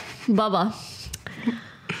was like, Bubba,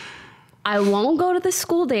 I won't go to the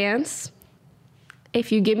school dance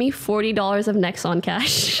if you give me $40 of Nexon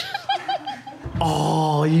cash.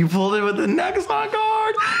 Oh, you pulled it with the Nexon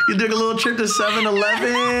card. You took a little trip to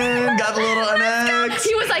 7-Eleven, got the little NX.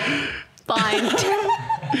 He was like, fine.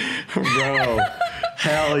 Bro,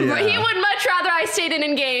 hell yeah. He would much rather I stayed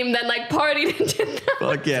in game than like partied and did that.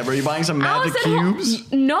 Fuck yeah. Were you buying some magic at home.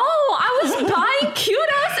 cubes? No, I was buying cute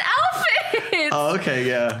ass outfits. Oh, okay,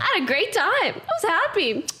 yeah. I had a great time. I was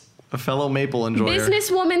happy. A fellow maple enjoyer.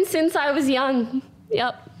 Businesswoman since I was young.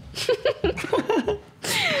 Yep. It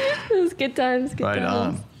was good times. Good Right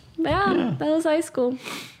times. on. Yeah, that was high school.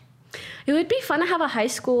 It would be fun to have a high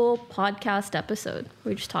school podcast episode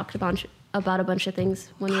where we just talked about a bunch of things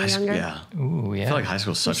when we were younger. Yeah. Ooh, yeah. I feel like high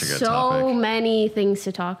school is such a good So topic. many things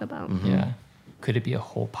to talk about. Yeah. Could it be a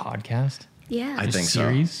whole podcast? Yeah. I think so.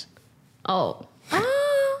 Series? Oh.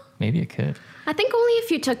 Maybe it could. I think only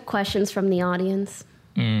if you took questions from the audience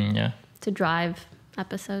Yeah. to drive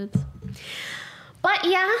episodes. But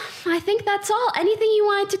yeah, I think that's all. Anything you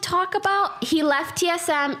wanted to talk about? He left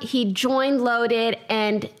TSM, he joined Loaded,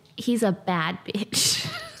 and he's a bad bitch.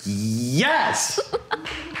 Yes!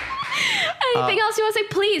 Anything else you want to say?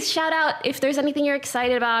 Please shout out if there's anything you're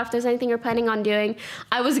excited about, if there's anything you're planning on doing.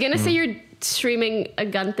 I was going to say you're streaming a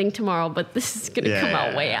gun thing tomorrow, but this is going to come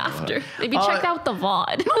out way after. Maybe check out the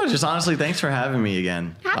VOD. No, just honestly, thanks for having me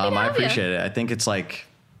again. Happy to I have appreciate it. I think it's like,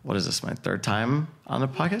 what is this, my third time on the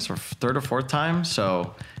podcast, or third or fourth time?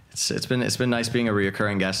 So it's been nice being a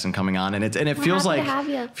reoccurring guest and coming on, and it feels happy like to have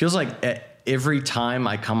you. feels like every time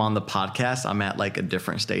I come on the podcast, I'm at like a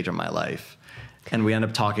different stage of my life, and we end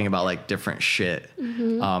up talking about like different shit.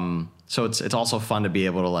 So it's also fun to be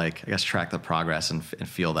able to like, I guess, track the progress and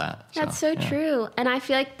feel that. That's so true. And I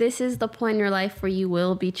feel like this is the point in your life where you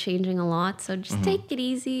will be changing a lot. So just take it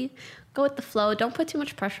easy. Go with the flow. Don't put too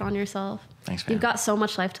much pressure on yourself. Thanks, man. You've got so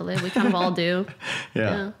much life to live. We kind of all do.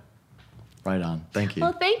 Yeah. Right on. Thank you.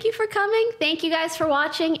 Well, thank you for coming. Thank you guys for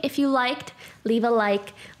watching. If you liked, leave a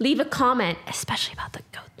like, leave a comment, especially about the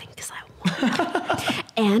goat thing, because I want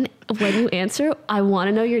And when you answer, I want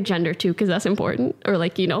to know your gender too, because that's important. Or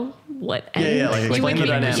like, you know, what end Yeah, like you explain would the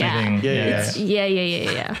be. dynamic.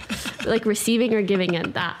 Yeah. Like receiving or giving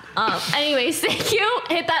and that. Anyways, thank you.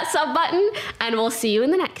 Hit that sub button, and we'll see you in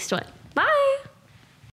the next one. Bye.